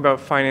talk about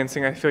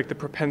financing, I feel like the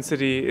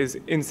propensity is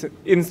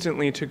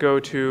instantly to go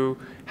to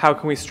how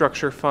can we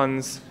structure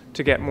funds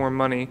to get more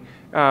money.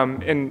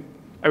 And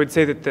I would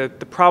say that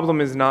the problem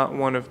is not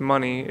one of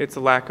money, it's a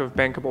lack of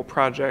bankable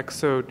projects.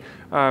 So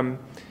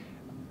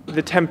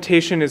the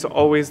temptation is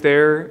always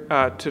there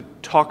to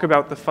talk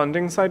about the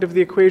funding side of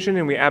the equation,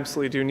 and we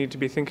absolutely do need to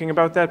be thinking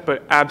about that,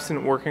 but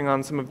absent working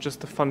on some of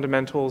just the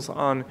fundamentals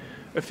on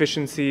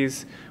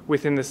efficiencies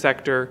within the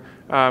sector,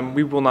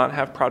 we will not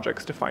have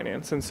projects to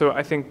finance. And so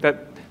I think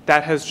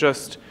that has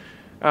just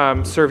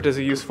served as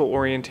a useful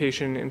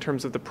orientation in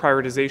terms of the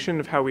prioritization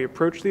of how we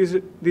approach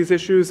these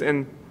issues,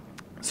 and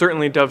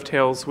certainly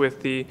dovetails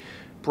with the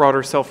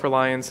broader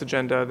self-reliance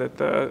agenda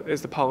that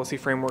is the policy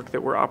framework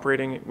that we're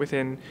operating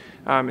within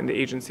in the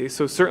agency.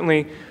 So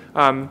certainly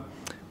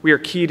we are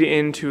keyed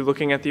into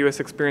looking at the U.S.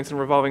 experience in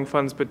revolving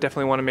funds, but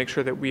definitely want to make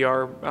sure that we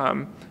are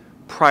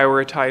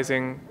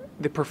prioritizing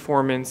the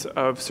performance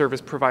of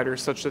service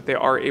providers such that they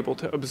are able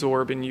to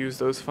absorb and use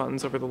those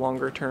funds over the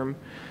longer term.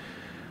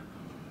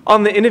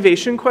 On the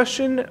innovation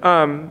question,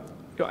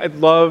 I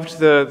loved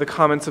the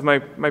comments of my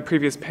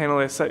previous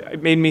panelists.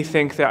 It made me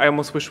think that I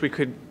almost wish we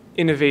could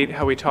innovate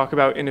how we talk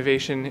about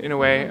innovation in a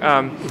way,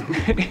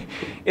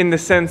 in the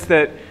sense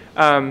that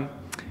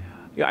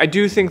I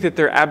do think that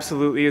there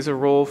absolutely is a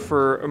role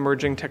for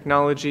emerging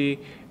technology,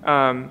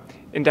 and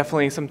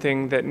definitely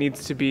something that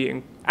needs to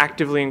be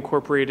actively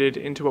incorporated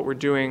into what we're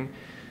doing.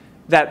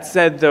 That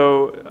said,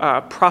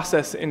 though,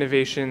 process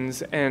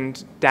innovations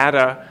and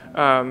data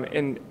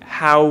and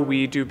how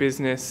we do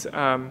business,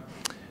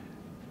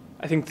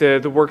 I think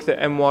the work that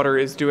M-Water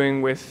is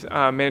doing with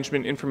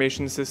management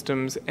information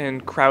systems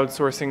and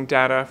crowdsourcing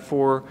data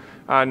for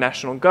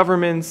national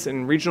governments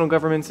and regional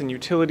governments and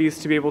utilities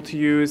to be able to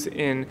use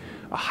in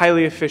a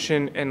highly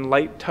efficient and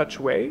light touch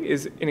way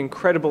is an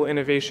incredible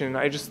innovation.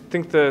 I just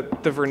think the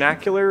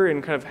vernacular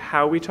and kind of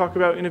how we talk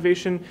about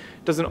innovation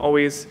doesn't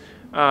always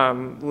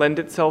lend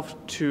itself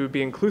to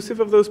be inclusive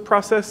of those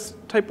process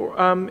type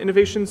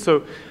innovations.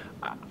 So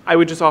I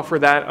would just offer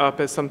that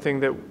up as something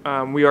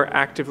that we are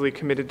actively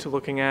committed to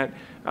looking at.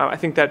 I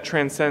think that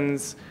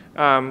transcends,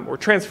 or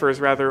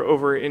transfers rather,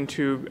 over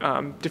into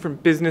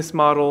different business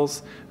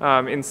models.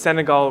 In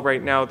Senegal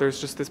right now, there's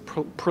just this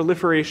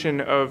proliferation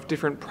of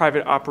different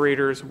private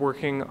operators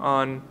working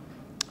on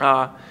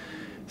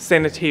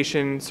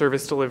sanitation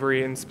service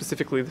delivery, and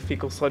specifically the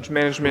fecal sludge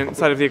management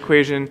side of the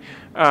equation.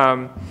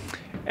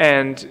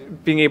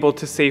 And being able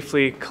to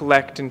safely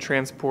collect and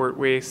transport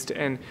waste,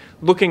 and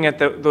looking at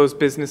those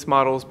business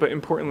models, but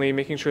importantly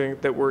making sure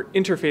that we're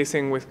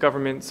interfacing with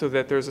government so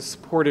that there's a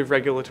supportive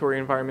regulatory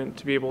environment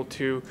to be able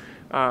to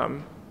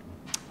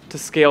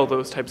scale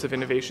those types of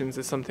innovations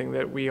is something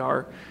that we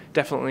are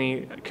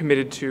definitely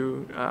committed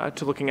to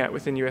looking at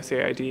within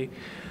USAID.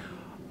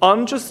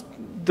 On just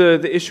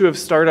the issue of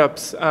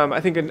startups, I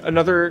think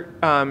another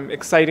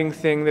exciting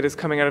thing that is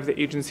coming out of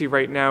the agency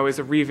right now is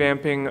a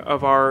revamping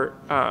of our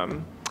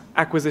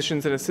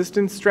acquisitions and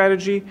assistance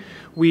strategy.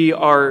 We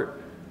are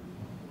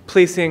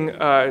placing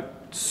a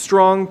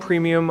strong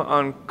premium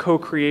on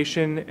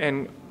co-creation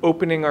and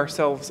opening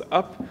ourselves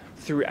up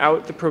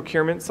throughout the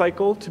procurement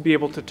cycle to be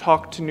able to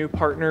talk to new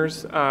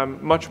partners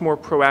much more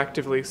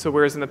proactively. So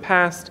whereas in the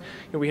past,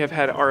 we have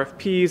had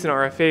RFPs and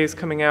RFAs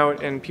coming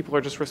out and people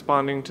are just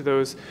responding to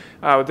those,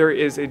 there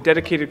is a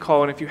dedicated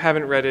call, and if you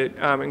haven't read it,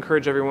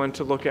 encourage everyone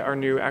to look at our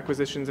new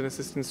acquisitions and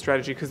assistance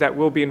strategy, because that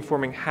will be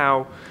informing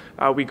how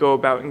we go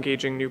about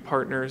engaging new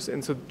partners.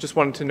 And so just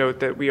wanted to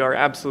note that we are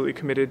absolutely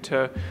committed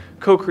to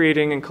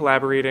co-creating and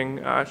collaborating.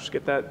 Just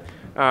get that.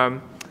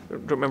 I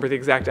don't remember the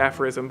exact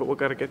aphorism, but we've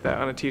got to get that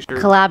on a t-shirt.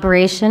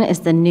 Collaboration is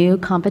the new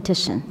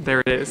competition.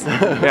 There it is.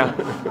 Yeah.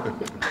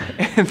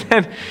 And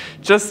then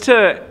just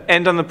to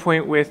end on the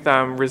point with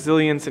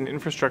resilience and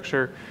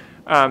infrastructure,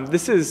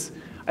 this is,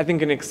 I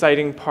think, an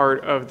exciting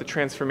part of the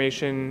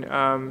transformation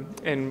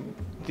and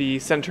the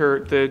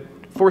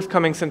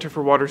forthcoming Center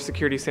for Water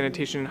Security,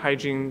 Sanitation, and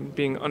Hygiene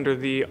being under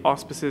the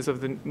auspices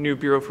of the new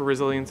Bureau for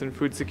Resilience and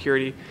Food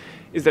Security,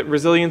 is that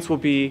resilience will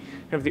be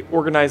kind of the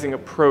organizing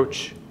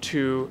approach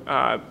to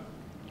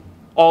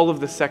all of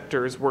the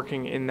sectors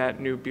working in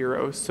that new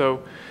bureau.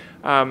 So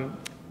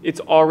it's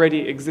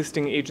already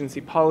existing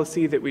agency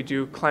policy that we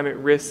do climate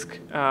risk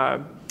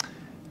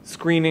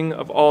screening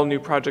of all new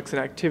projects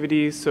and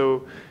activities.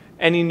 So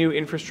any new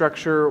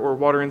infrastructure or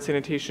water and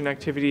sanitation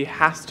activity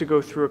has to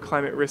go through a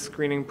climate risk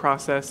screening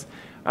process.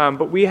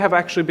 But we have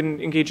actually been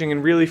engaging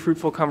in really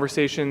fruitful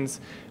conversations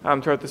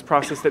throughout this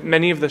process that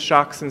many of the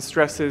shocks and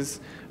stresses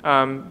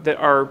that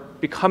are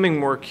becoming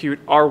more acute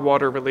are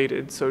water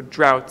related, so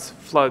droughts,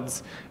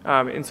 floods.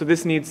 And so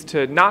this needs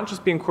to not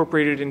just be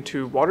incorporated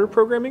into water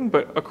programming,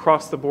 but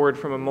across the board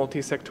from a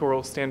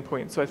multi-sectoral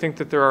standpoint. So I think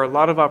that there are a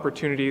lot of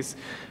opportunities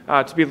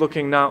to be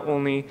looking not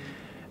only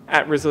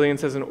at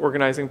resilience as an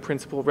organizing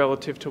principle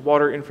relative to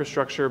water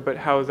infrastructure, but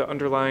how the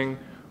underlying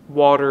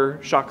water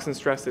shocks and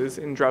stresses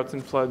in droughts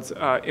and floods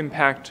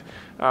impact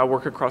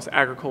work across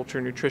agriculture,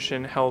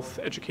 nutrition, health,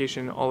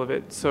 education, all of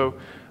it. So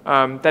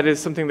that is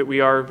something that we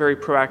are very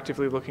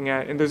proactively looking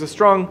at, and there's a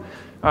strong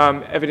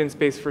evidence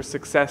base for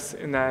success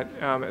in that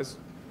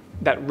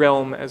that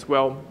realm as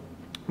well.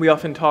 We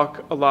often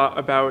talk a lot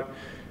about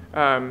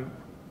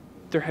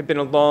there had been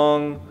a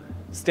long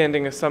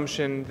standing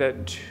assumption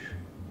that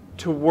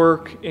to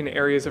work in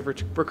areas of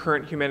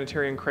recurrent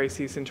humanitarian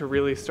crises and to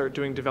really start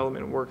doing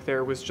development work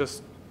there was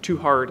just too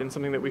hard and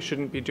something that we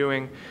shouldn't be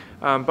doing.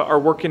 But our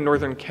work in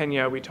northern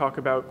Kenya we talk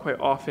about quite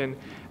often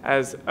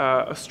as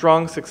a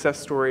strong success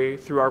story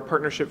through our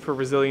Partnership for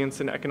Resilience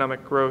and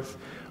Economic Growth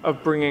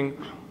of bringing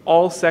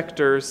all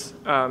sectors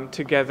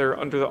together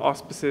under the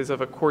auspices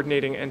of a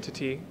coordinating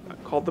entity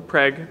called the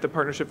PREG, the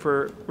Partnership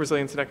for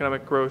Resilience and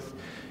Economic Growth,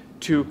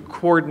 to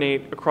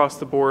coordinate across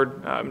the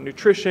board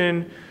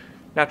nutrition,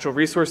 natural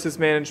resources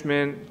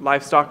management,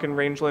 livestock and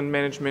rangeland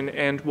management,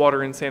 and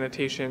water and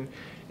sanitation.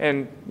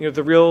 And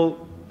the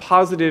real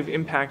positive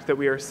impact that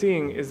we are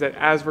seeing is that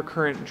as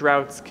recurrent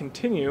droughts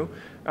continue,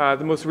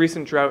 the most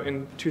recent drought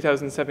in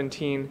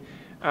 2017,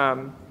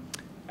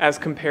 as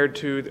compared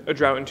to a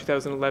drought in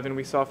 2011,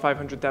 we saw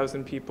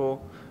 500,000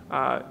 people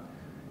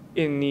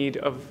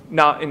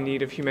not in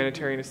need of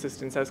humanitarian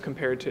assistance as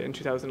compared to in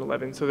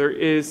 2011. So there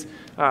is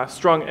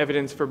strong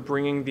evidence for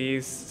bringing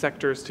these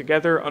sectors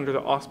together under the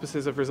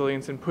auspices of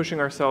resilience and pushing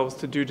ourselves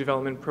to do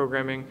development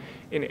programming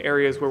in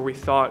areas where we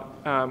thought,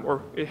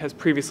 or it has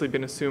previously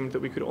been assumed,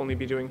 that we could only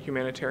be doing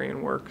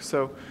humanitarian work.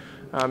 So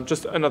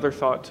just another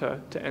thought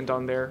to end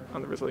on there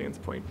on the resilience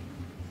point.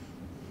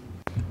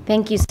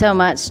 Thank you so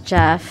much,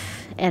 Jeff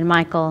and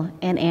Michael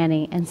and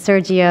Annie and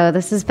Sergio.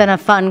 This has been a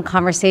fun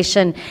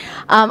conversation.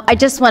 I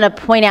just want to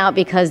point out,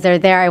 because they're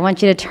there, I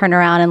want you to turn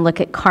around and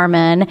look at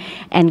Carmen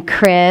and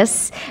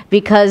Chris,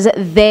 because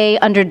they,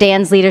 under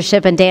Dan's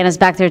leadership, and Dan is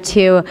back there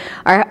too,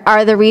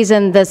 are the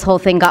reason this whole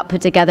thing got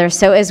put together.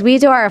 So as we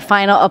do our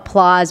final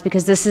applause,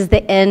 because this is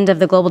the end of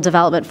the Global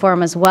Development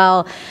Forum as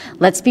well,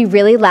 let's be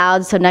really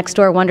loud so next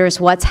door wonders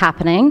what's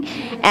happening.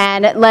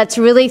 And let's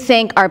really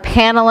thank our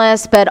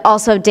panelists, but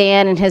also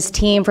Dan and his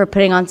team for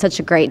putting on such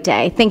a great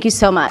day. Thank you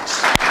so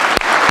much.